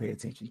you need to pay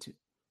attention to.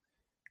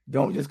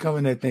 Don't just come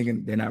in there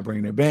thinking they're not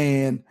bringing their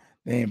band,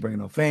 they ain't bringing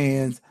no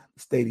fans, the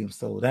stadium's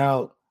sold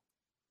out.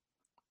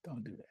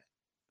 Don't do that.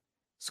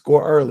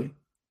 Score early,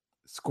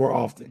 score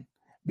often.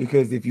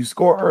 Because if you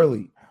score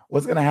early,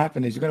 what's going to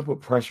happen is you're going to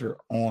put pressure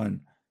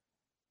on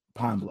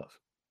Pine Bluff.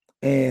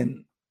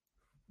 And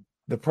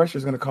the pressure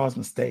is going to cause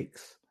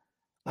mistakes.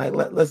 Like,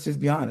 let's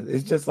just be honest.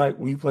 It's just like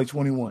when you play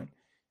 21.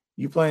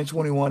 You playing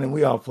 21, and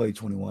we all play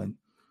 21,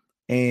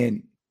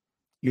 and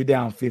you're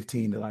down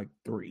 15 to like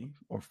 3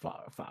 or 5.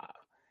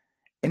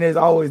 And there's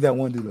always that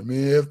one dude like,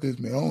 man, F this,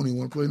 man. I don't even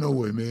want to play no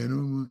way,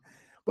 man.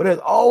 But there's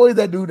always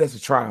that dude that's a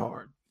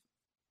tryhard.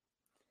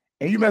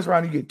 And you mess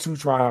around, you get 2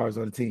 tryhards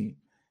on the team.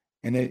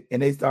 And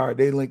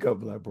they link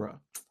up like, bro,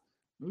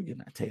 we're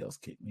getting our tails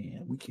kicked,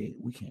 man. We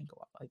can't go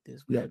out like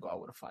this. We gotta go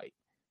out with a fight.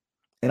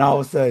 And all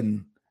of a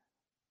sudden,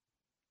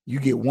 you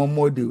get one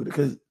more dude.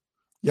 Because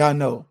y'all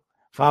know,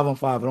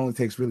 5-on-5, it only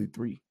takes really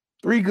 3.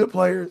 3 good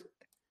players,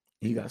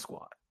 and you got a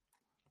squad.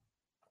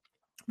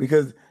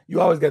 Because you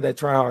always got that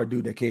try-hard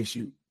dude that can't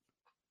shoot.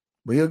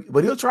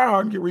 But he'll try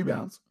hard and get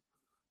rebounds.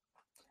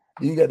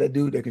 Then you got that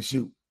dude that can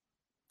shoot.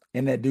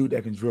 And that dude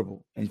that can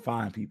dribble and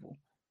find people.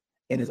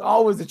 And it's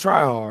always the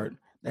try-hard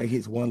that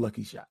hits one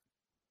lucky shot.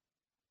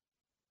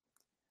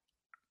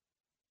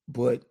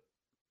 But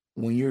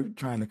when you're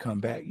trying to come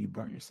back, you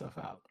burn yourself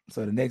out.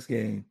 So the next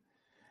game,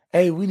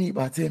 hey, we need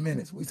about 10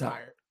 minutes. We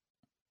tired.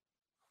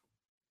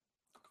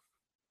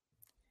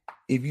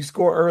 If you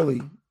score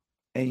early,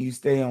 and you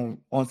stay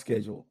on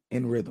schedule,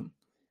 in rhythm,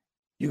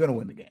 you're going to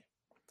win the game.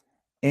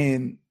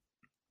 And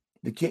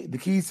the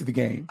keys to the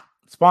game,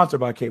 sponsored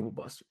by Cable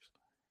Busters.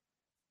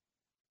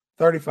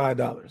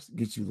 $35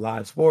 gets you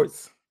live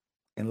sports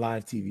and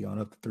live TV on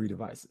up to 3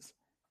 devices.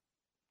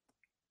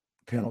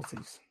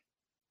 Penalties,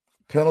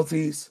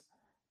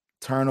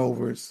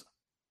 turnovers,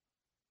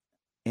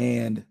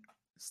 and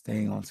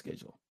staying on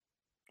schedule.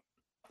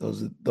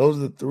 Those are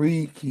the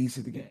 3 keys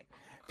to the game.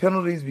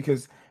 Penalties,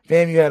 because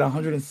FAMU had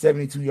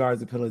 172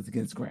 yards of penalties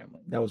against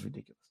Grambling. That was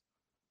ridiculous.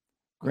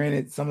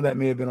 Granted, some of that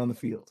may have been on the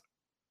field.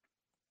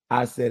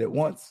 I said it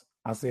once,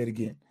 I'll say it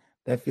again.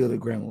 That field at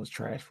Grambling was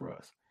trash for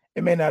us.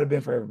 It may not have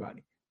been for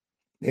everybody.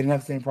 They didn't have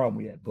the same problem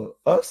we had. But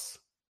us,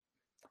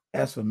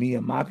 as for me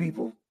and my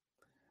people,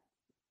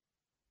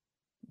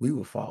 we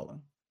were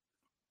falling.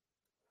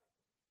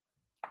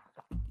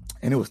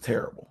 And it was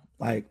terrible.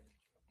 Like,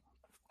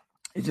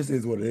 it just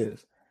is what it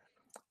is.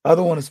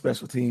 Other one is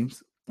special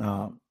teams.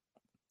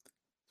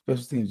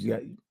 Special teams,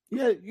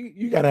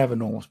 you got to have a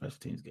normal special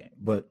teams game.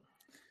 But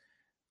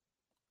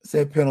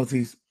said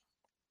penalties.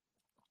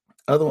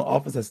 Other one,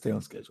 offense has to stay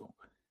on schedule.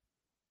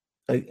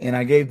 And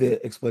I gave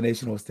the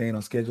explanation of what staying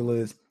on schedule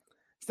is.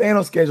 Staying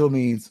on schedule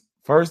means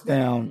first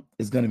down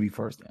is going to be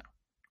first down.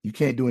 You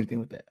can't do anything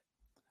with that.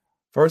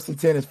 1st and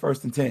 10 is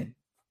 1st and 10.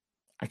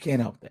 I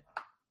can't help that.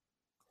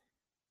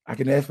 I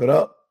can F it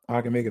up or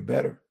I can make it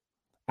better.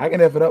 I can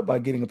F it up by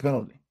getting a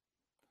penalty.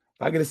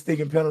 If I get a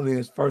stinking penalty and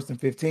it's 1st and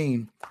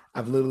 15,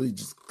 I've literally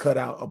just cut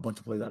out a bunch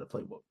of plays out of the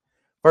playbook.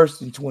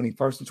 1st and 20,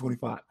 1st and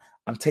 25.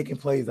 I'm taking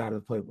plays out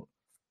of the playbook.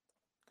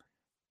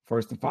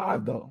 1st and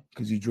 5, though,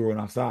 because you drew it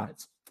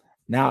offsides.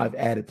 Now I've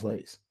added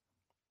plays.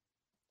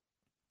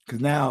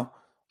 Because now,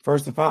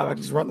 1st and 5, I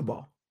can just run the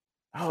ball.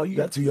 Oh, you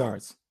got 2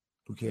 yards.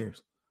 Who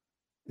cares?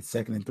 It's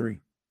 2nd and 3.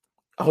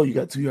 Oh, you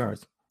got 2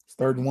 yards. It's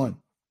 3rd and 1.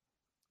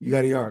 You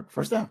got a yard.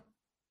 First down.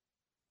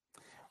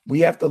 We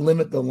have to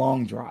limit the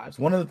long drives.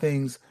 One of the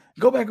things,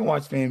 go back and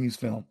watch FAMU's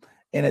film.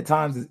 And at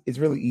times, it's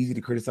really easy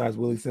to criticize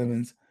Willie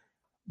Simmons.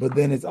 But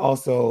then it's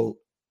also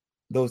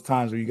those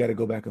times where you got to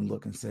go back and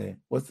look and say,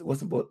 what's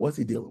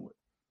he dealing with?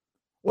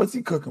 What's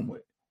he cooking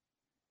with?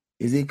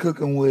 Is he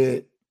cooking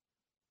with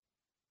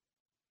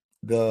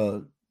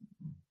the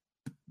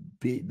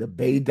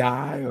Bay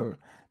Dye or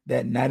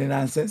that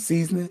 99-cent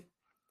seasoning?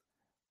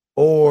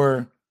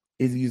 Or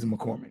is he using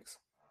McCormick's?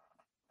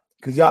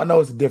 Because y'all know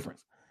it's a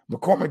difference.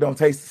 McCormick don't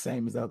taste the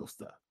same as other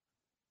stuff.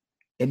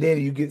 And then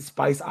you get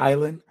Spice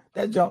Island.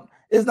 That junk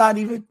is not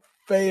even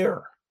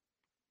fair.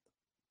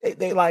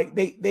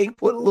 They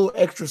put a little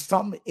extra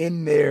something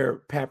in their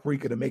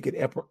paprika to make it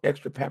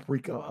extra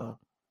paprika.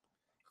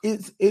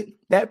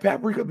 That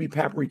paprika be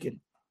paprikan.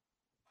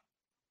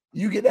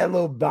 You get that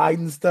little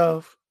Biden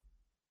stuff.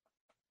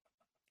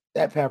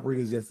 That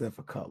paprika is just there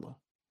for color.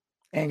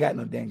 Ain't got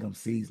no dang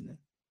seasoning.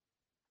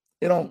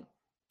 You're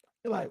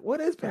like, what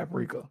is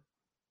paprika?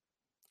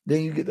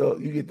 Then you get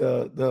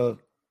the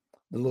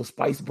little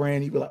spice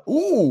brand. You be like,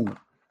 ooh,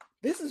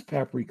 this is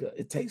paprika.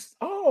 It tastes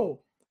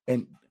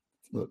and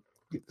look,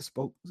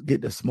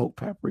 get the smoked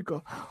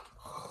paprika.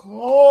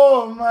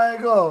 Oh my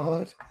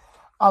God.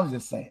 I'm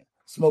just saying,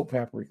 smoked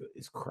paprika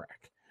is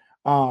crack.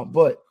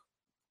 But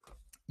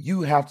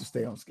you have to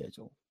stay on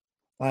schedule.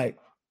 Like,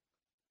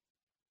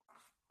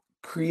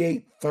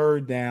 create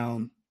 3rd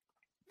down,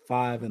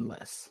 5 and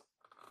less.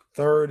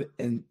 3rd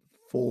and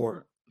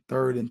 4,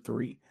 3rd and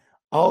 3.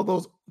 All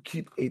those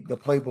keep the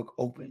playbook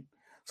open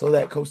so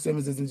that Coach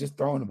Simmons isn't just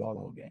throwing the ball the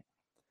whole game.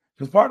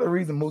 Because part of the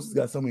reason Moose has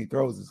got so many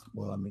throws is,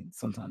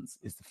 sometimes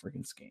it's the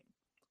freaking scheme.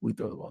 We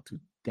throw the ball too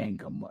dang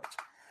much.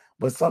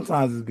 But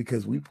sometimes it's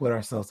because we put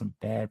ourselves in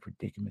bad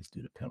predicaments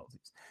due to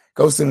penalties.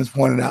 Coach Simmons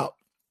pointed out,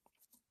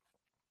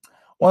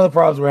 one of the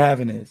problems we're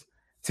having is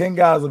 10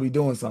 guys will be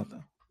doing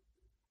something.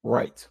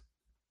 Right.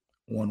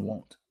 1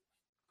 won't.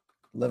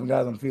 11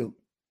 guys on the field.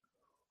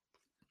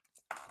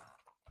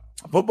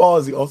 Football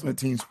is the ultimate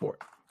team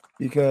sport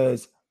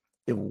because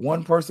if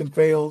one person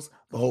fails,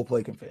 the whole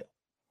play can fail.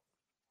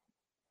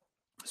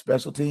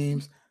 Special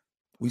teams,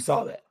 we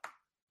saw that.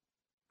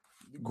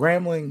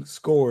 Grambling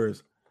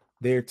scores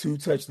their 2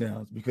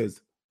 touchdowns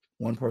because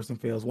one person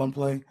fails one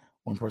play,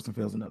 one person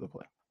fails another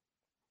play.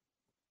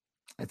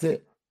 That's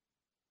it.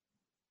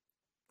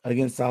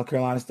 Against South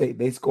Carolina State,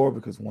 they score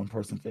because one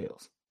person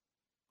fails.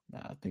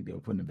 Now, I think they were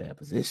put in a bad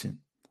position,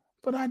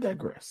 but I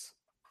digress.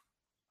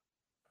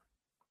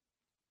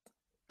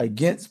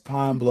 Against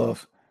Pine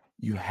Bluff,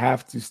 you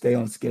have to stay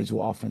on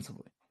schedule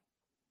offensively.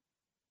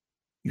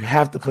 You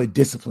have to play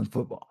disciplined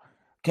football.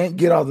 Can't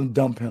get all them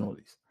dumb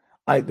penalties.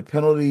 Like the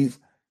penalties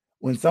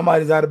when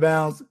somebody's out of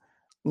bounds.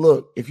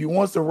 Look, if he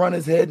wants to run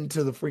his head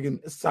into the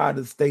freaking side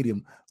of the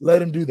stadium,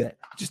 let him do that.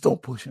 Just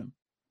don't push him.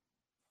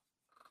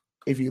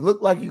 If you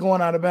look like you're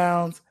going out of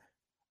bounds,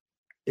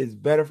 it's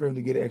better for him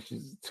to get extra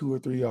 2 or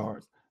 3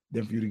 yards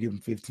than for you to give him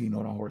 15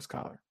 on a horse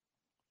collar.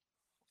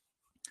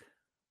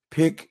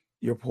 Pick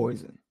your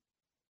poison.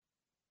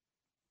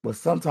 But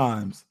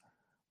sometimes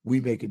we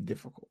make it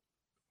difficult.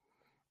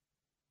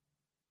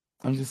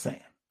 I'm just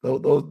saying.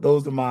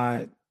 Those are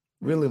my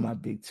really my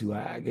big two.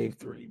 I gave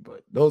 3,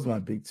 but those are my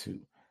big 2.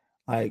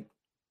 Like,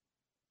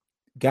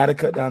 got to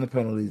cut down the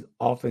penalties.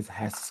 Offense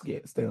has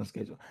to stay on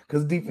schedule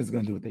because the defense is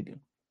going to do what they do.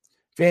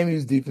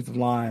 FAMU's defensive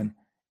line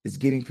is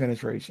getting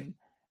penetration.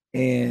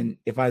 And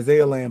if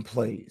Isaiah Lamb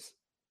plays,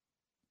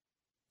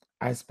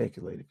 I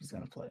speculate if he's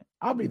going to play.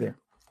 I'll be there.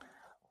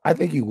 I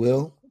think he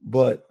will,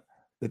 but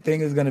the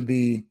thing is going to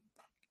be,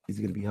 is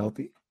he going to be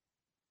healthy?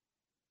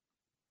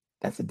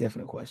 That's a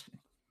definite question.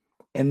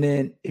 And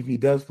then if he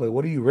does play,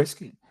 what are you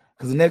risking?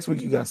 Because the next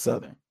week you got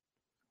Southern,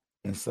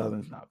 and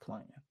Southern's not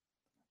playing.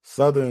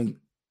 Southern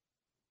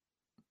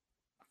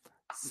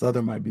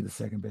might be the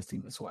second best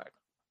team in SWAC.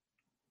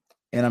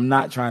 And I'm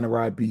not trying to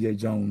ride BJ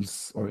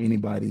Jones or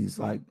anybody's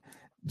like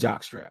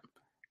jockstrap.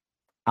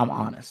 I'm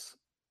honest.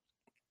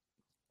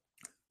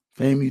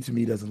 FAMU to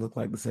me doesn't look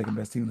like the second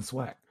best team in the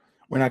SWAC.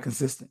 We're not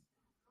consistent.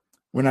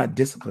 We're not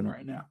disciplined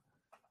right now.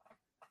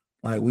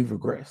 Like, we've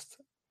regressed.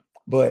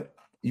 But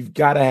you've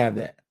got to have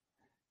that.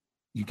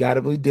 You got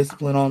to be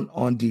disciplined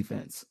on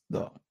defense,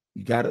 though.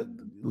 You got to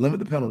limit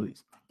the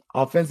penalties.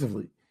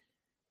 Offensively,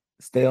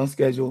 stay on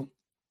schedule,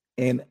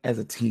 and as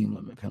a team,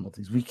 limit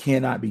penalties. We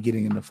cannot be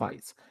getting into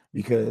fights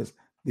because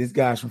this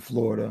guy's from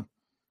Florida,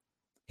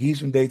 he's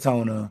from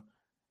Daytona,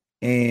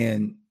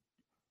 and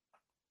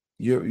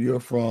you're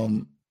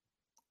from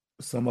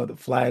some other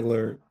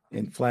Flagler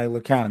in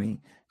Flagler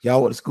County.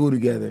 Y'all went to school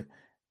together,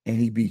 and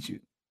he beat you,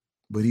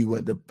 but he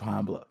went to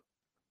Pine Bluff.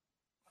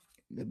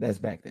 That's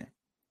back then.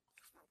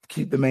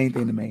 Keep the main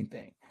thing the main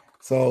thing.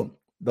 So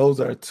those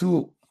are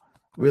 2.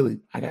 Really,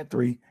 I got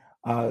 3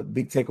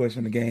 big takeaways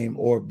from the game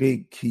or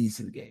big keys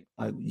to the game.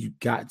 Like, you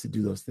got to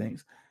do those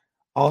things.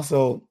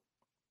 Also,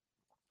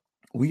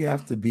 we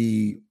have to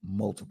be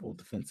multiple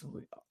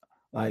defensively.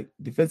 Like,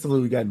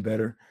 defensively, we gotten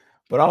better,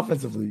 but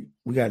offensively,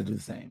 we got to do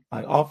the same.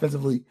 Like,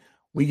 offensively,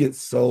 we get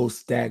so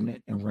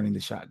stagnant in running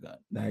the shotgun.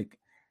 Like,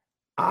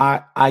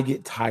 I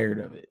get tired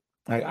of it.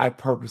 Like, I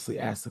purposely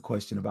asked the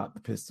question about the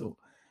pistol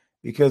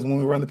because when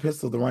we run the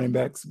pistol, the running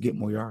backs get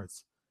more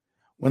yards.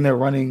 When they're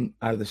running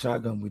out of the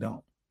shotgun, we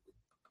don't.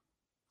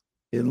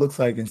 It looks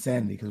like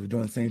insanity because we're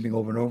doing the same thing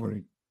over and over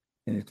and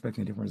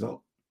expecting a different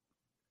result.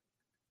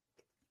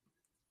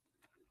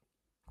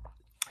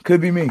 Could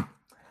be me.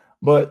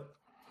 But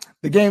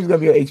the game's going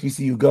to be on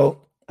HBCU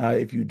Go.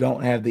 If you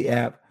don't have the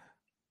app,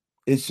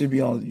 it should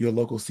be on your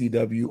local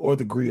CW or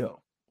the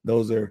Grio.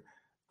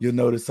 You'll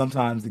notice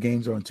sometimes the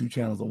games are on 2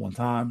 channels at one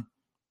time.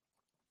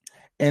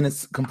 And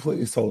it's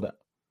completely sold out.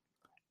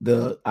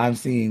 I'm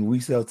seeing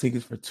resale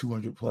tickets for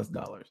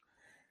 $200+.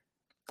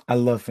 I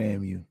love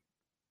FAMU.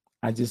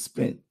 I just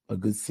spent a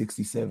good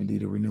 $60, $70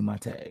 to renew my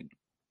tag.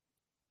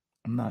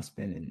 I'm not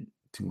spending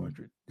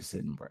 $200 to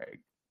sit and brag.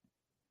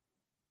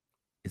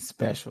 It's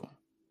special.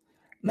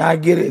 Now, I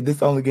get it. If this is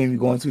the only game you're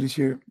going to this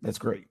year, that's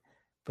great.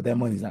 But that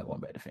money's not going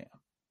back to FAM.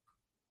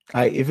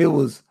 If it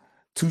was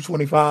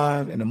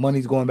 $225 and the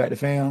money's going back to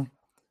FAM,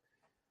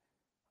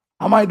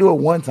 I might do it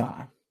one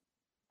time.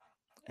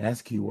 And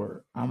that's a key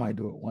word. I might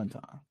do it one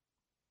time.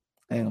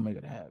 I ain't gonna make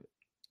it a habit.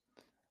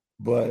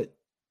 But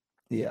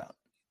yeah,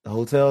 the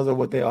hotels are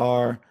what they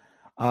are.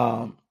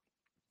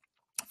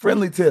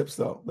 Friendly tips,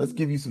 though. Let's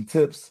give you some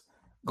tips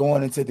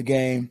going into the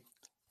game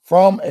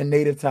from a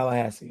native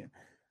Tallahassean.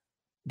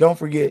 Don't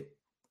forget,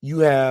 you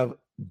have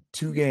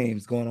 2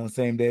 games going on the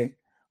same day.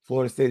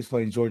 Florida State is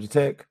playing Georgia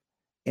Tech,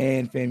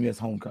 and FAMU has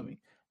homecoming.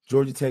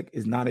 Georgia Tech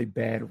is not a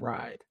bad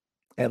ride.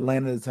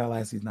 Atlanta to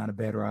Tallahassee is not a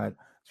bad ride,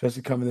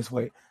 especially coming this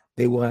way.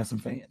 They will have some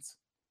fans.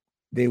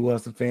 The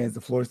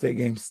Florida State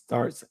game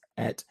starts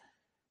at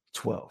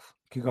 12.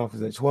 Kickoff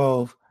is at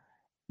 12.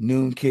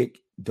 Noon kick,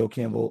 Doak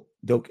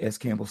S.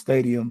 Campbell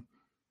Stadium.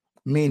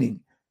 Meaning,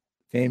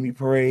 FAMU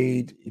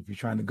parade, if you're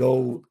trying to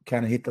go,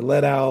 kind of hit the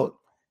let out,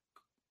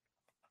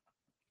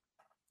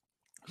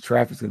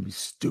 traffic's going to be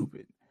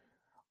stupid.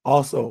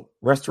 Also,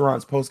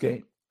 restaurants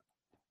post-game,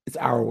 it's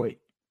our wait.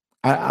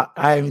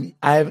 I'm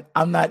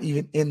not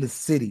even in the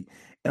city,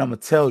 and I'm going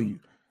to tell you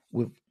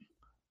with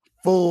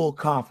full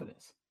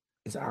confidence,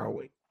 it's our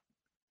wait.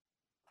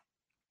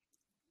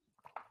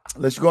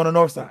 Unless you go on the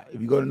north side.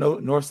 If you go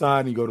to north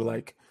side and you go to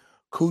like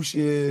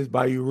Couches,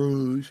 Bayou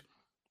Rouge,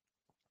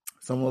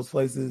 some of those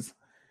places,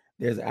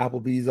 there's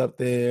Applebee's up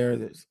there.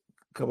 There's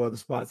a couple other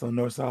spots on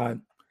the north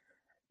side.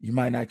 You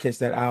might not catch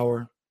that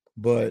hour,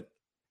 but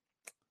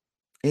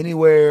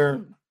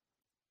anywhere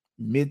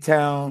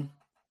Midtown,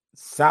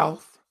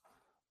 south,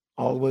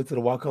 all the way to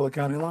the Wakulla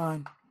County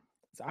line,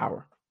 it's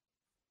our.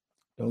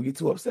 Don't get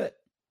too upset.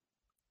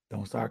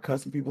 Don't start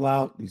cussing people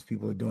out. These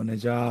people are doing their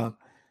job.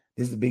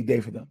 This is a big day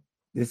for them.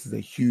 This is a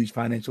huge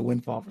financial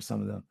windfall for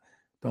some of them.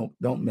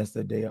 Don't mess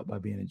their day up by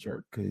being a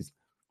jerk because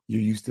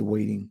you're used to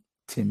waiting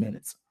 10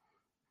 minutes.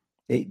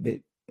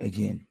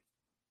 Again,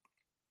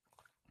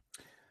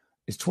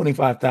 it's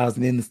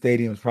 25,000 in the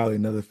stadium. It's probably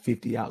another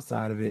 50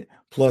 outside of it,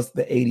 plus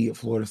the 80 at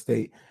Florida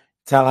State.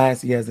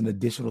 Tallahassee has an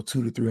additional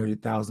 200,000 to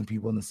 300,000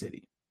 people in the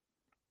city.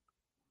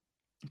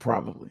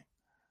 Probably.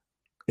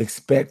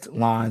 Expect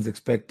lines,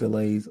 expect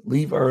delays.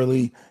 Leave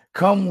early.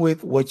 Come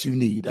with what you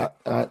need.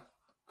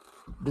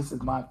 This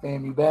is my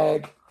FAMU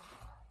bag.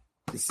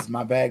 This is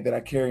my bag that I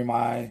carry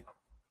my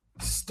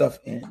stuff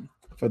in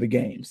for the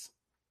games.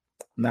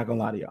 I'm not gonna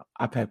lie to y'all.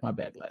 I packed my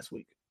bag last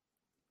week.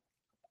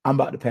 I'm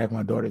about to pack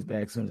my daughter's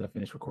bag as soon as I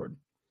finish recording.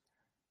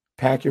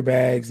 Pack your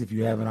bags if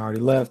you haven't already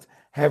left.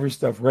 Have your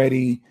stuff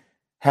ready.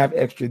 Have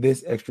extra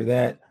this, extra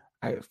that.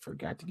 I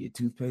forgot to get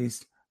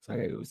toothpaste, so I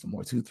gotta go some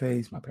more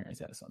toothpaste. My parents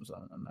had some, so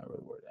I'm not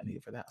really worried. I need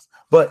it for the house.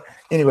 But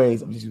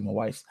anyways, I'm just using my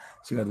wife's.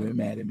 She's gonna be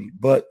mad at me.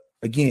 But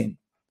again,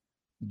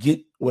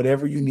 get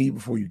whatever you need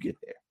before you get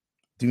there.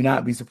 Do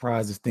not be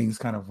surprised if things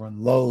kind of run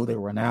low, they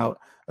run out.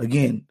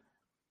 Again,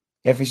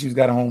 FSU's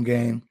got a home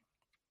game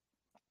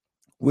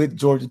with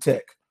Georgia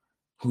Tech,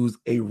 who's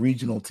a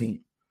regional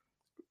team.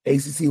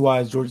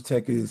 ACC-wise, Georgia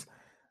Tech is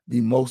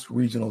the most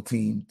regional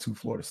team to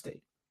Florida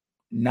State,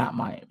 not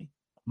Miami.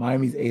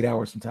 Miami's 8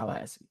 hours from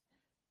Tallahassee.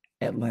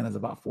 Atlanta's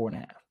about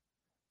 4.5.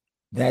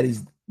 That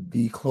is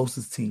the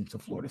closest team to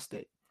Florida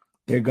State.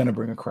 They're going to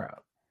bring a crowd.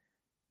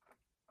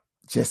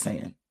 Just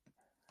saying.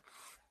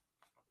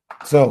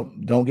 So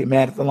don't get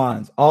mad at the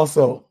lines.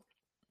 Also,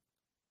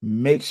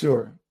 make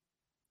sure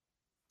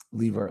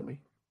leave early.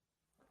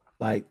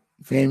 Like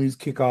FAMU's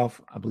kickoff,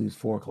 I believe, is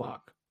 4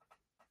 o'clock.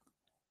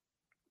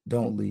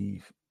 Don't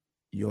leave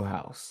your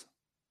house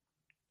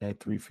at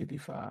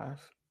 3:55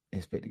 and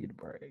expect to get a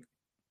break.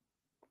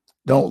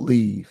 Don't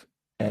leave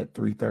at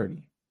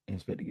 3:30 and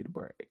expect to get a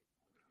break.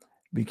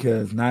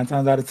 Because 9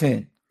 times out of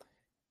 10,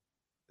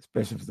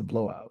 especially if it's a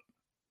blowout,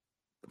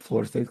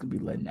 Florida State's going to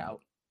be letting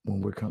out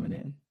when we're coming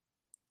in.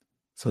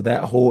 So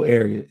that whole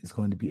area is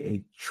going to be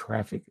a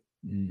traffic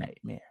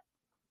nightmare.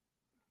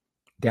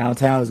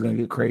 Downtown is going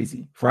to get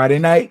crazy. Friday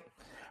night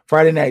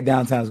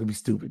downtown is going to be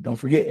stupid. Don't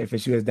forget,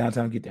 FSU has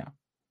downtown get down.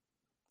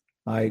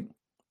 Like,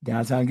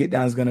 downtown get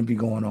down is going to be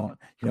going on.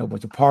 You know, a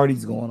bunch of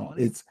parties going on.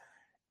 It's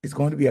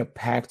going to be a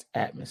packed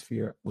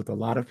atmosphere with a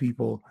lot of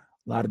people,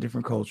 a lot of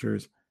different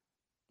cultures.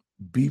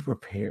 Be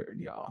prepared,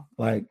 y'all.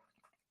 Like,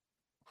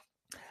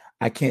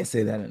 I can't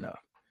say that enough.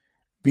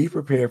 Be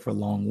prepared for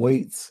long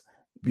waits.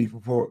 Be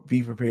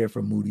prepared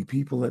for moody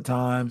people at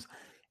times.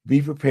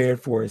 Be prepared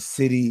for a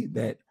city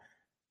that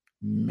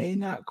may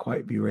not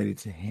quite be ready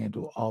to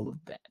handle all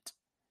of that.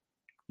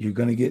 You're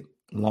going to get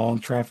long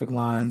traffic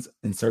lines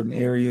in certain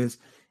areas,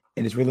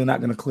 and it's really not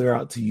going to clear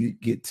out till you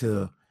get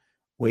to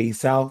way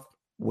south,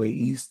 way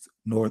east,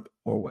 north,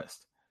 or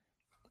west.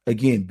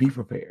 Again, be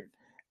prepared.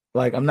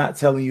 Like, I'm not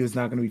telling you it's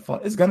not going to be fun.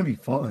 It's going to be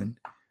fun,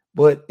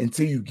 but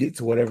until you get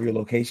to whatever your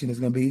location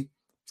is going to be,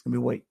 it's going to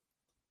be wait.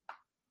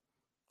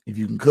 If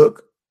you can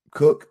cook,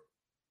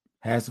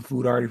 have some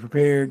food already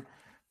prepared.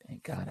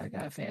 Thank God I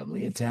got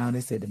family in town.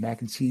 They said the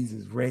mac and cheese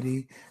is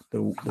ready.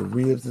 The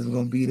ribs is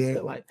going to be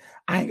there. Like,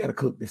 I ain't got to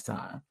cook this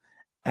time.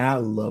 And I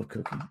love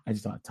cooking. I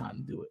just don't have time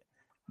to do it.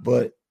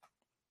 But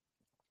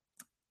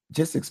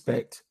just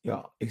expect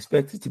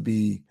it to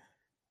be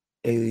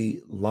a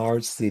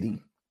large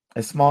city,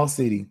 a small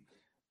city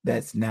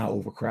that's now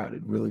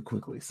overcrowded really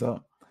quickly.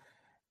 So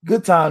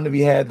good time to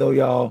be had, though,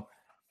 y'all.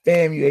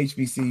 FAMU,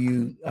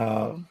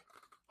 HBCU,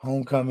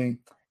 homecoming.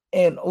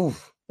 And,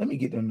 let me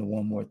get into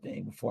one more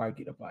thing before I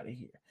get up out of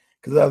here,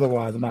 because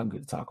otherwise I'm not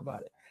going to talk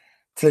about it.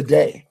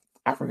 Today,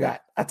 I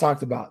forgot. I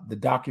talked about the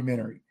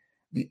documentary,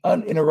 the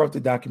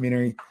uninterrupted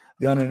documentary.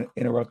 The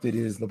uninterrupted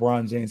is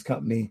LeBron James'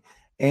 company.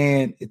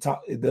 And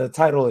the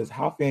title is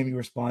How FAMU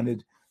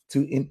Responded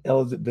to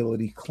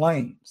Ineligibility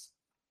Claims,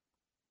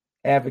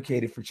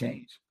 Advocated for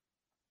Change.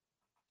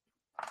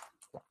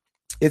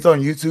 It's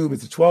on YouTube.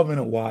 It's a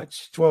 12-minute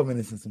watch, 12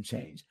 minutes and some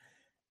change.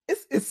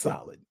 It's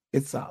solid.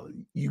 It's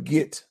solid. You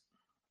get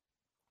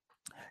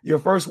your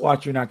first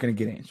watch, you're not going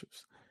to get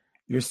answers.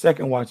 Your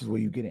second watch is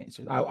where you get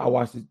answers. I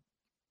watched it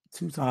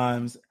 2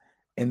 times,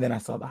 and then I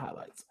saw the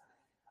highlights.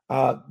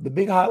 The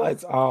big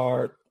highlights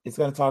are, it's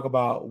going to talk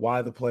about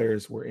why the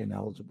players were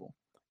ineligible.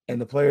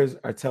 And the players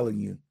are telling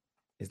you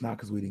it's not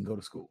because we didn't go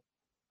to school.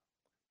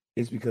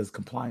 It's because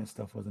compliance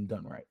stuff wasn't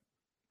done right.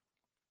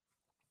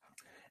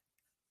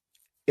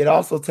 It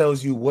also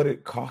tells you what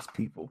it cost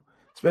people,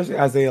 especially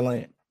Isaiah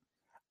Land.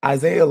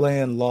 Isaiah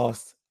Land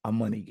lost a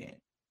money game.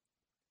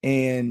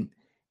 And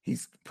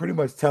he's pretty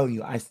much telling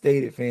you, I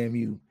stayed at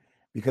FAMU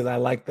because I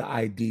like the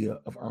idea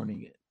of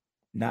earning it,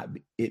 not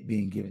it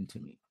being given to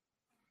me.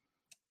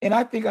 And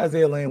I think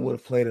Isaiah Land would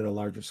have played at a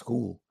larger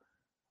school.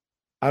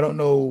 I don't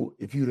know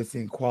if he would have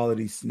seen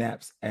quality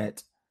snaps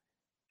at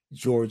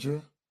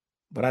Georgia,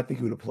 but I think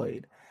he would have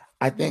played.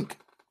 I think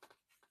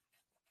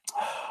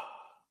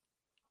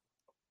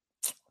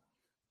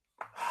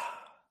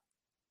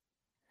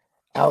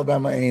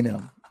Alabama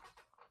A&M.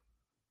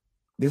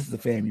 This is the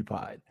FAMU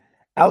pod.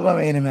 Alabama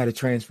A&M had a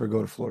transfer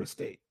go to Florida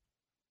State.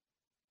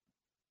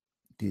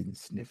 Didn't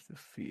sniff the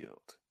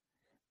field.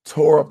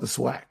 Tore up the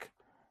SWAC.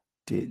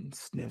 Didn't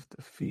sniff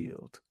the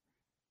field.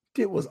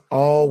 It was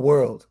all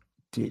world.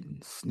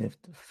 Didn't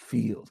sniff the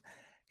field.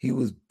 He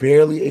was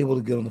barely able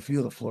to get on the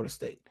field at Florida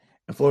State.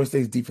 And Florida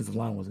State's defensive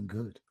line wasn't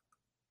good.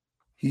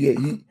 He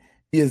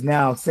is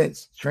now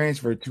since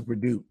transferred to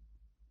Purdue.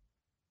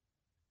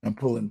 I'm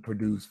pulling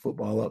Purdue's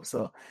football up.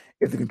 So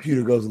if the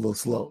computer goes a little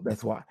slow,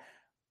 that's why.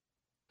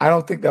 I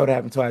don't think that would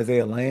happen to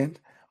Isaiah Land,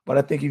 But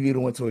I think if you'd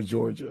have went to a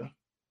Georgia,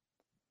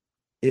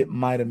 it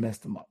might have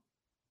messed him up.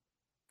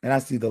 And I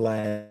see the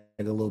lag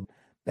a little.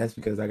 That's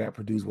because I got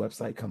Purdue's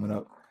website coming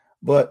up.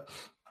 But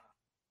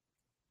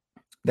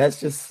that's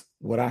just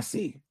what I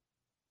see.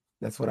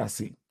 That's what I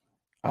see.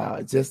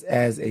 Just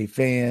as a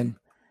fan,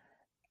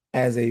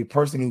 as a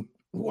person who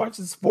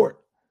watches sport,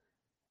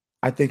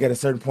 I think at a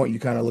certain point you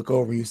kind of look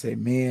over and you say,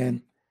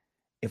 man,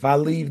 if I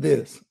leave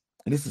this,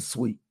 and this is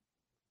sweet,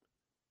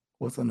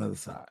 what's on the other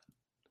side?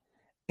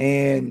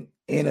 And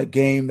in a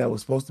game that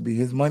was supposed to be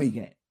his money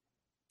game,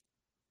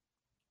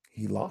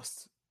 he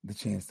lost the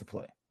chance to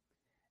play.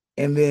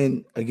 And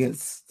then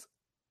against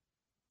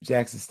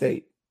Jackson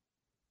State,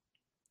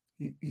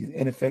 he's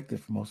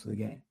ineffective for most of the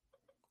game.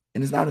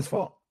 And it's not his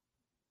fault.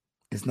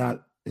 It's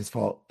not his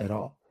fault at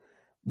all.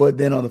 But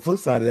then on the flip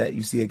side of that,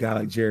 you see a guy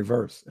like Jared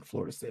Verse at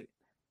Florida State,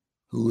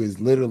 who is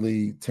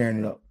literally tearing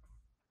it up.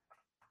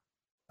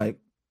 Like,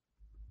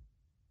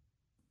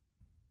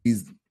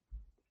 he's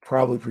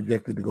probably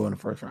projected to go in the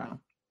first round.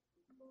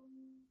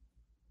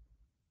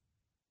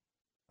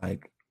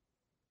 Like,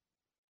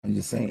 I'm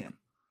just saying.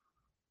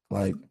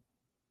 Like,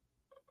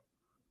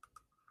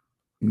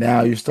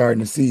 now you're starting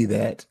to see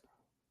that,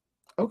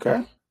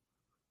 okay,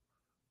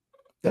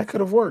 that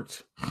could have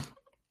worked.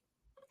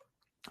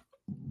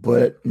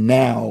 But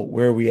now,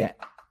 where are we at?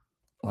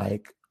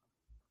 Like,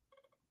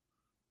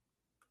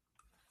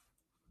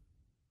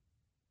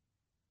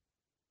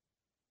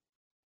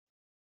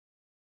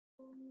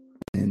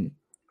 and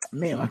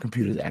man, my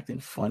computer's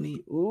acting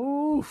funny.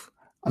 Oof.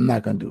 I'm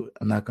not going to do it.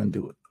 I'm not going to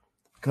do it.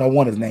 Because I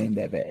want his name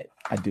that bad.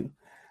 I do.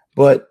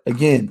 But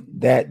again,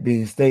 that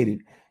being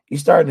stated, you're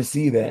starting to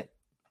see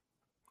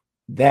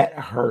that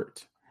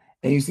hurt.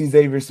 And you see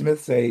Xavier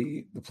Smith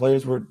say the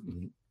players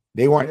weren't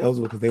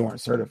eligible because they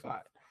weren't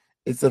certified.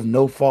 It's of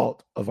no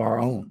fault of our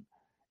own.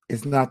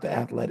 It's not the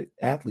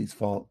athlete's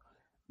fault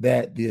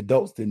that the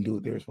adults didn't do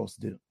what they were supposed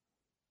to do.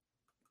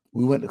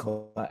 We went to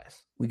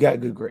class. We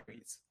got good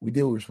grades. We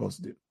did what we were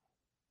supposed to do.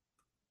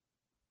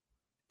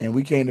 And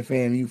we came to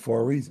FAMU for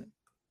a reason,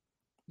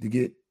 to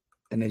get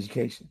an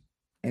education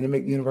and to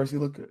make the university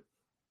look good.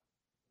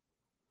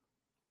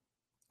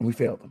 And we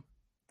failed them.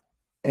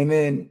 And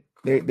then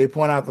they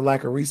point out the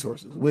lack of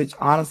resources, which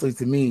honestly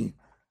to me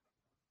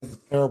is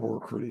a terrible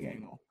recruiting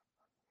angle.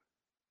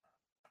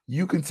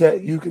 You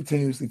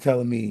continuously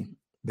telling me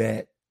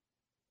that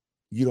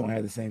you don't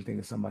have the same thing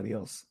as somebody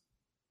else.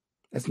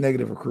 That's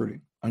negative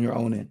recruiting on your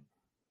own end.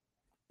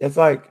 It's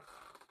like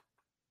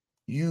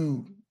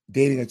you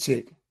dating a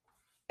chick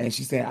and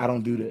she's saying, I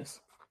don't do this.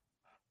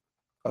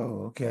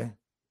 Oh, okay.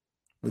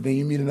 But then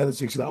you meet another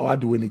chick, she's like, oh, I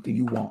do anything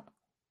you want.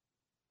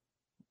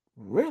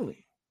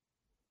 Really?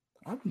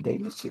 I've been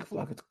dating this chick for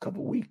like a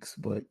couple weeks,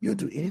 but you'll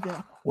do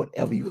anything,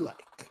 whatever you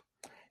like.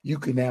 You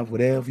can have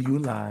whatever you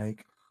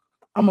like.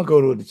 I'm going to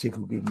go to the chick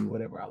who gives me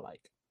whatever I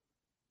like.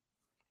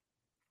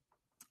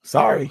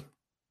 Sorry.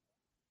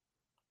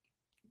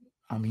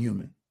 I'm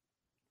human.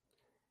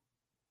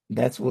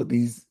 That's what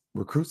these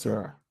recruits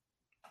are.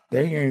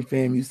 They're hearing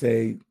FAMU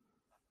say,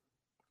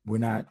 we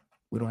don't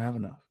have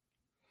enough.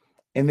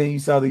 And then you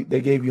saw they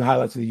gave you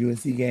highlights of the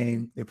UNC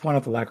game. They point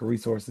out the lack of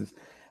resources.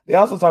 They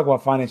also talk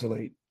about financial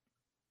aid.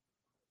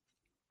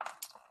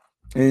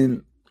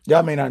 And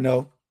y'all may not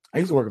know, I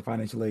used to work in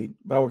financial aid,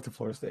 but I worked at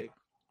Florida State.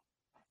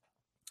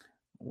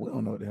 We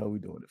don't know what the hell we're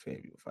doing at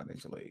FAMU with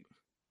financial aid.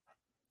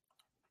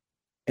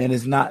 And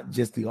it's not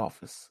just the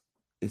office.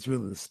 It's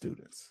really the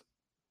students.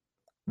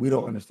 We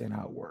don't understand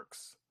how it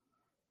works.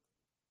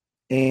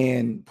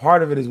 And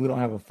part of it is we don't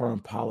have a firm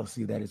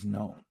policy that is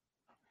known.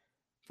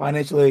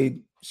 Financial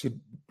aid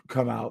should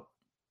come out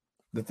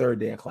the third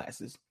day of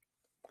classes.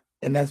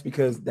 And that's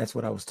because that's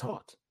what I was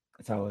taught.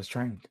 That's how I was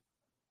trained.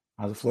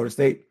 I was at Florida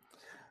State.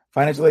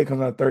 Financial aid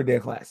comes out the third day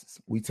of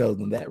classes. We tell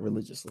them that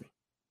religiously.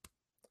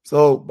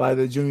 So by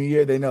the junior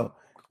year, they know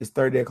it's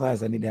third day of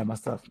class. I need to have my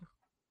stuff.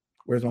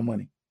 Where's my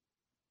money?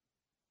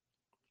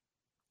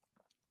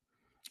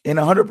 And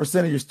 100%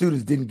 of your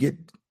students didn't get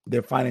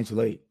their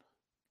financial aid.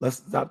 Let's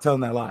stop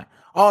telling that lie.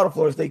 All the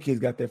Florida State kids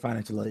got their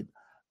financial aid.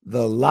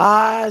 The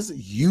lies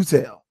you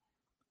tell.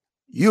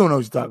 You don't know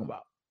what you're talking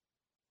about.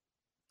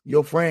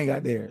 Your friend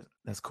got theirs.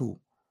 That's cool.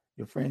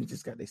 Your friends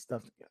just got their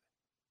stuff together.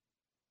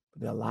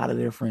 But a lot of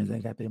their friends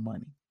ain't got their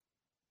money.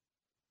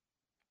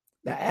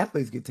 Now,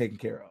 athletes get taken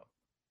care of.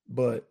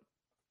 But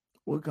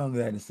we'll come to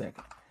that in a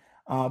second.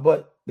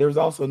 But there was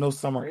also no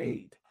summer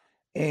aid.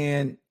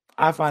 And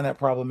I find that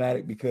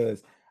problematic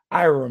because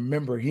I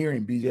remember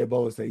hearing BJ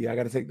Bowler say, yeah, I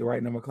got to take the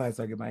right number of classes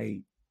so I get my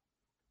aid.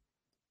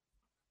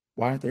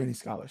 Why aren't there any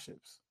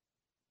scholarships?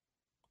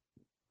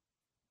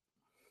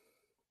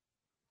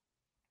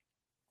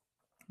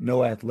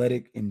 No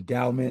athletic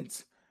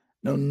endowments,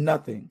 no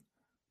nothing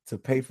to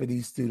pay for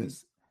these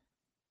students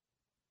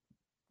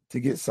to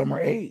get summer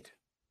aid.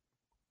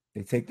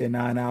 They take their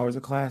 9 hours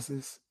of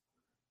classes.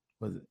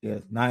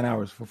 9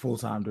 hours for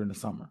full-time during the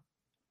summer.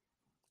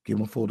 Give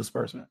them full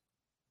disbursement.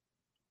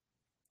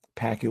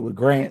 Pack it with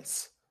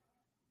grants.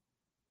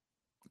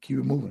 Keep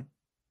it moving.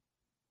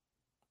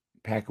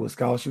 Pack it with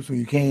scholarships when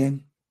you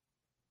can.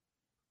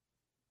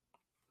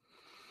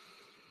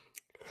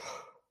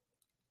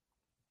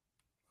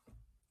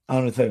 I'm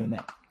going to tell you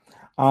that.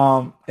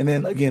 And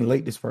then again,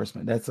 late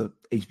disbursement. That's a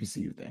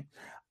HBCU thing.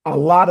 A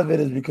lot of it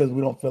is because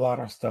we don't fill out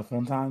our stuff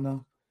on time,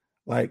 though.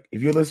 Like,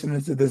 if you're listening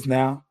to this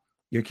now,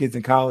 your kids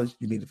in college,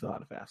 you need to fill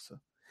out the FAFSA.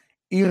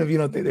 Even if you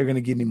don't think they're going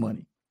to get any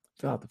money,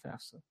 fill out the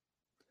FAFSA.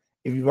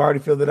 If you've already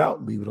filled it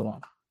out, leave it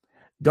alone.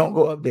 Don't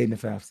go updating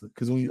the FAFSA,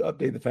 because when you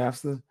update the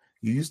FAFSA,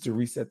 you used to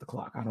reset the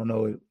clock. I don't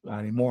know it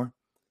anymore.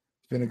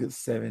 It's been a good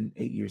 7-8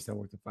 years that I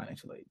worked in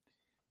financial aid.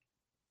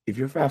 If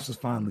your FAFSA's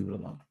fine, leave it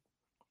alone.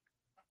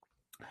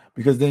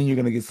 Because then you're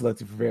going to get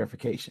selected for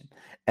verification.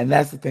 And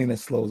that's the thing that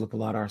slows up a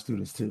lot of our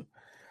students too.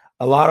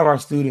 A lot of our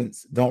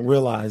students don't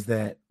realize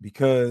that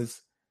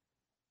because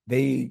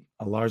a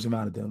large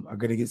amount of them are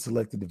going to get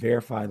selected to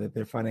verify that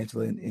their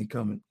financial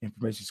income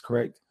information is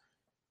correct.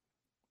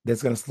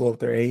 That's going to slow up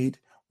their aid.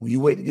 When you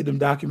wait to get them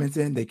documents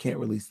in, they can't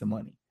release the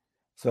money.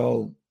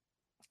 So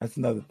that's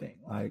another thing.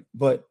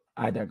 But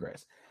I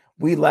digress.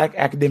 We lack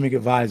academic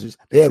advisors.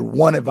 They had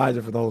one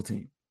advisor for the whole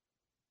team.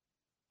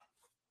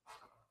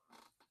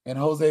 And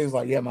Jose was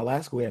like, yeah, my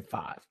last school had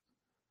 5.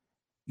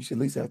 You should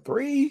at least have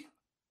 3.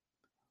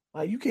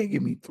 Like, you can't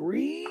give me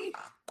 3.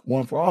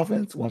 1 for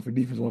offense, 1 for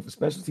defense, 1 for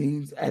special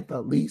teams, at the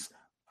least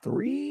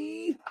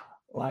 3.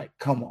 Like,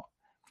 come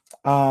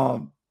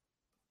on.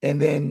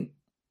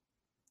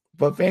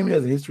 But FAMU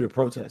has a history of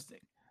protesting.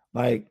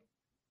 Like,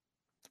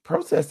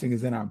 protesting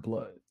is in our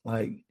blood.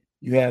 Like,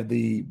 you have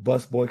the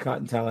bus boycott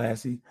in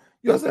Tallahassee.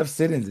 You also have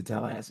sit-ins in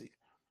Tallahassee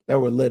that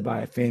were led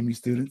by FAMU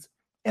students.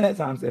 And at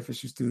times,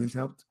 FSU students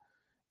helped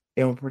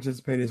and would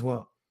participate as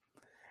well.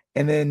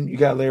 And then you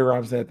got Larry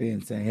Robinson at the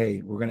end saying,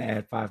 hey, we're going to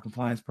add 5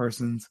 compliance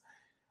persons.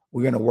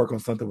 We're going to work on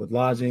something with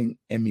lodging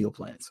and meal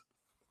plans.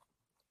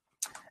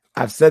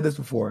 I've said this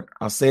before.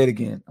 I'll say it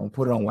again. I'm going to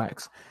put it on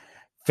wax.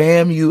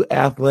 FAMU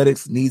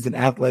athletics needs an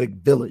athletic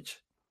village,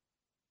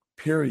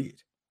 period.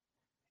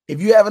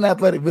 If you have an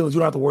athletic village, you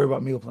don't have to worry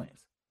about meal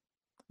plans.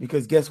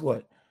 Because guess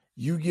what?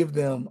 You give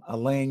them a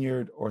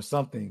lanyard or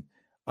something,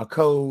 a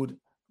code,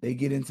 they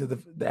get into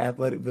the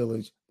athletic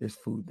village, there's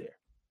food there.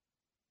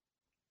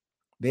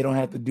 They don't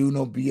have to do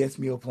no BS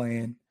meal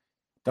plan.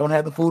 Don't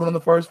have the food on the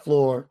first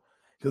floor.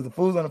 Because the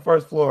food's on the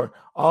first floor,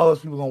 all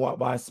those people gonna walk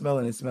by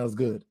smelling it smells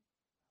good.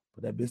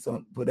 Put that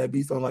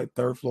beast on like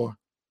 3rd floor.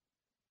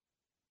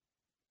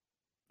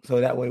 So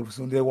that way, as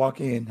soon as they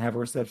walk in, have a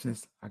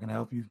receptionist. I can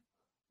help you.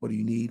 What do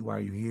you need? Why are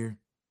you here?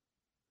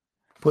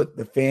 Put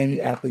the FAMU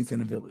athletes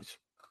in a village.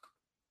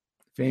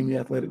 FAMU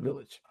athletic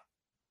village.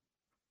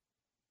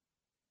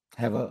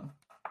 Have a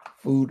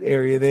food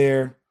area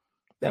there.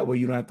 That way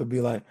you don't have to be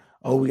like,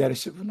 oh, we got to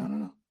ship.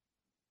 No.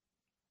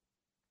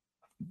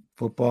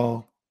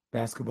 Football,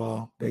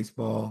 basketball,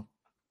 baseball,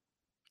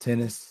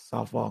 tennis,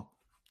 softball,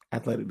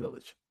 athletic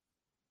village.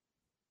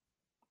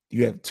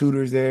 You have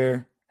tutors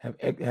there.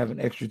 Have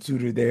an extra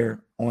tutor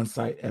there on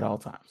site at all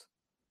times.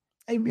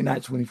 Maybe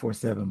not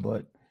 24/7,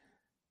 but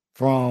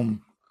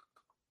from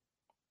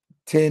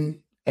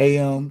 10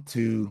 a.m.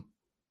 to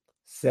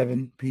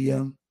 7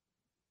 p.m.,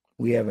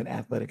 we have an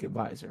athletic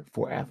advisor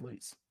for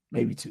athletes,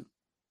 maybe 2.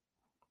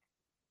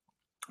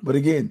 But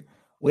again,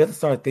 we have to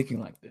start thinking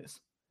like this,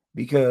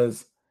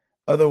 because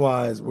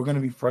otherwise we're going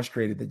to be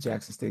frustrated that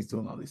Jackson State's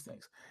doing all these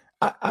things.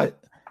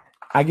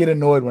 I get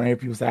annoyed when I hear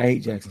people say, I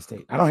hate Jackson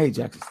State. I don't hate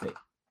Jackson State.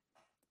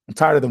 I'm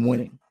tired of them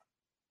winning.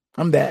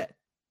 I'm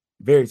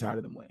very tired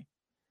of them winning.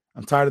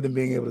 I'm tired of them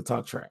being able to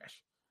talk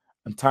trash.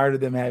 I'm tired of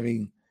them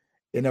having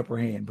an upper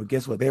hand. But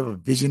guess what? They have a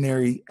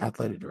visionary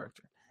athletic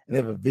director, and they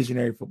have a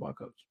visionary football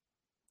coach.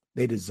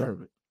 They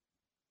deserve it.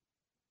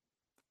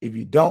 If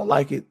you don't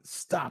like it,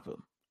 stop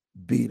them.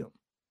 Beat them.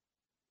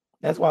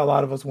 That's why a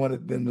lot of us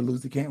wanted them to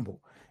lose to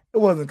Campbell. It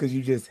wasn't because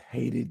you just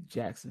hated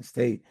Jackson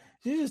State.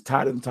 You're just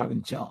tired of them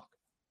talking junk.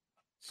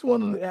 Just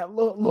wanted to have a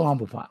little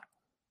humble pie.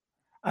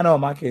 I know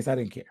in my case, I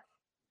didn't care.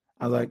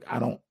 I was like,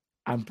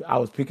 I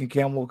was picking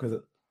Campbell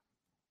because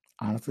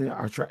honestly,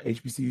 our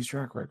HBCU's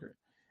track record.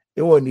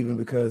 It wasn't even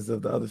because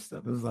of the other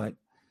stuff. It was like,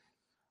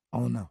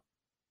 oh no.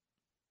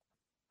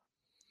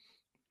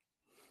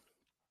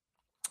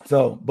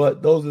 So,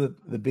 but those are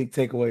the big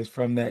takeaways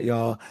from that,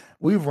 y'all.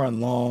 We've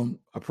run long,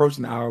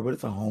 approaching an hour, but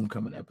it's a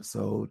homecoming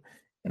episode.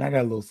 And I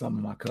got a little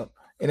something in my cup.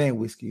 It ain't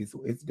whiskey.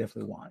 It's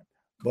definitely wine.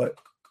 But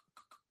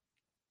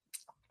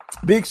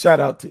big shout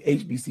out to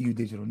HBCU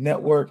Digital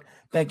Network.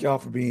 Thank y'all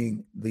for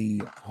being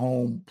the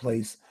home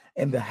place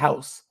and the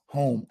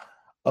home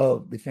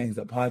of the Things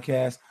Up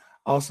podcast.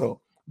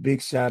 Also,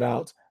 big shout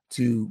out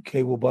to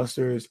Cable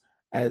Busters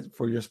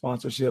for your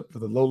sponsorship for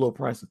the low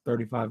price of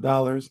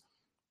 $35.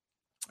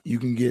 You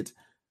can get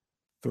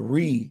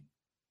 3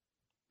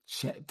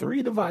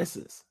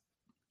 devices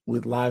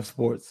with live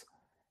sports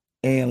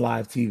and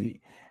live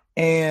TV.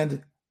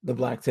 And the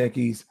Black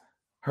Techies,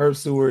 Herb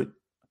Seward,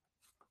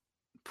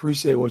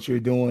 appreciate what you're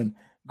doing.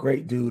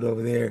 Great dude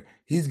over there.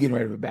 He's getting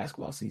ready for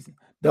basketball season.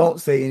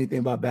 Don't say anything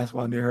about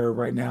basketball near Herb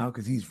right now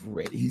because he's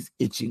ready. He's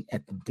itching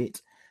at the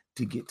bit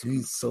to get to.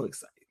 He's so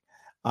excited.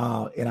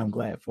 And I'm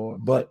glad for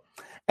him. But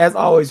as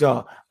always,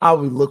 y'all, I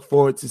will look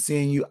forward to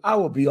seeing you. I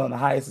will be on the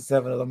highest of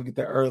 7. Let me get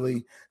there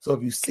early. So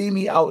if you see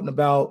me out and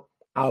about,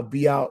 I'll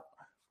be out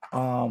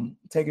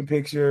taking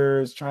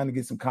pictures, trying to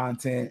get some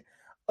content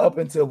up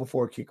until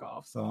before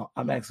kickoff. So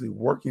I'm actually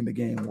working the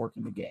game.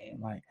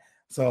 Like,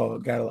 so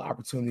got an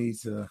opportunity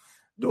to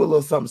do a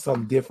little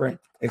something different,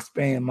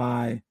 expand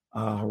my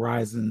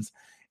horizons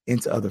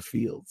into other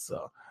fields.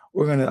 So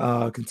we're going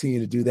to continue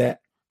to do that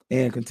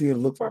and continue to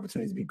look for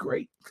opportunities to be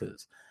great,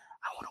 because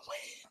I want to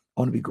win.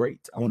 I want to be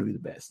great. I want to be the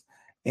best.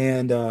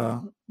 And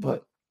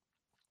but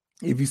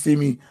if you see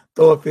me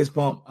throw a fist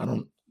pump, I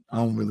don't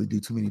really do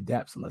too many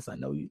daps unless I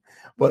know you.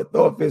 But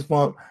throw a fist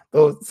pump,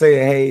 say,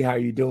 hey, how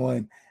you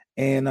doing?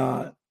 And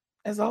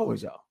as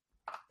always, y'all,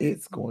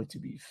 it's going to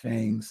be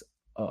fangs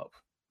up.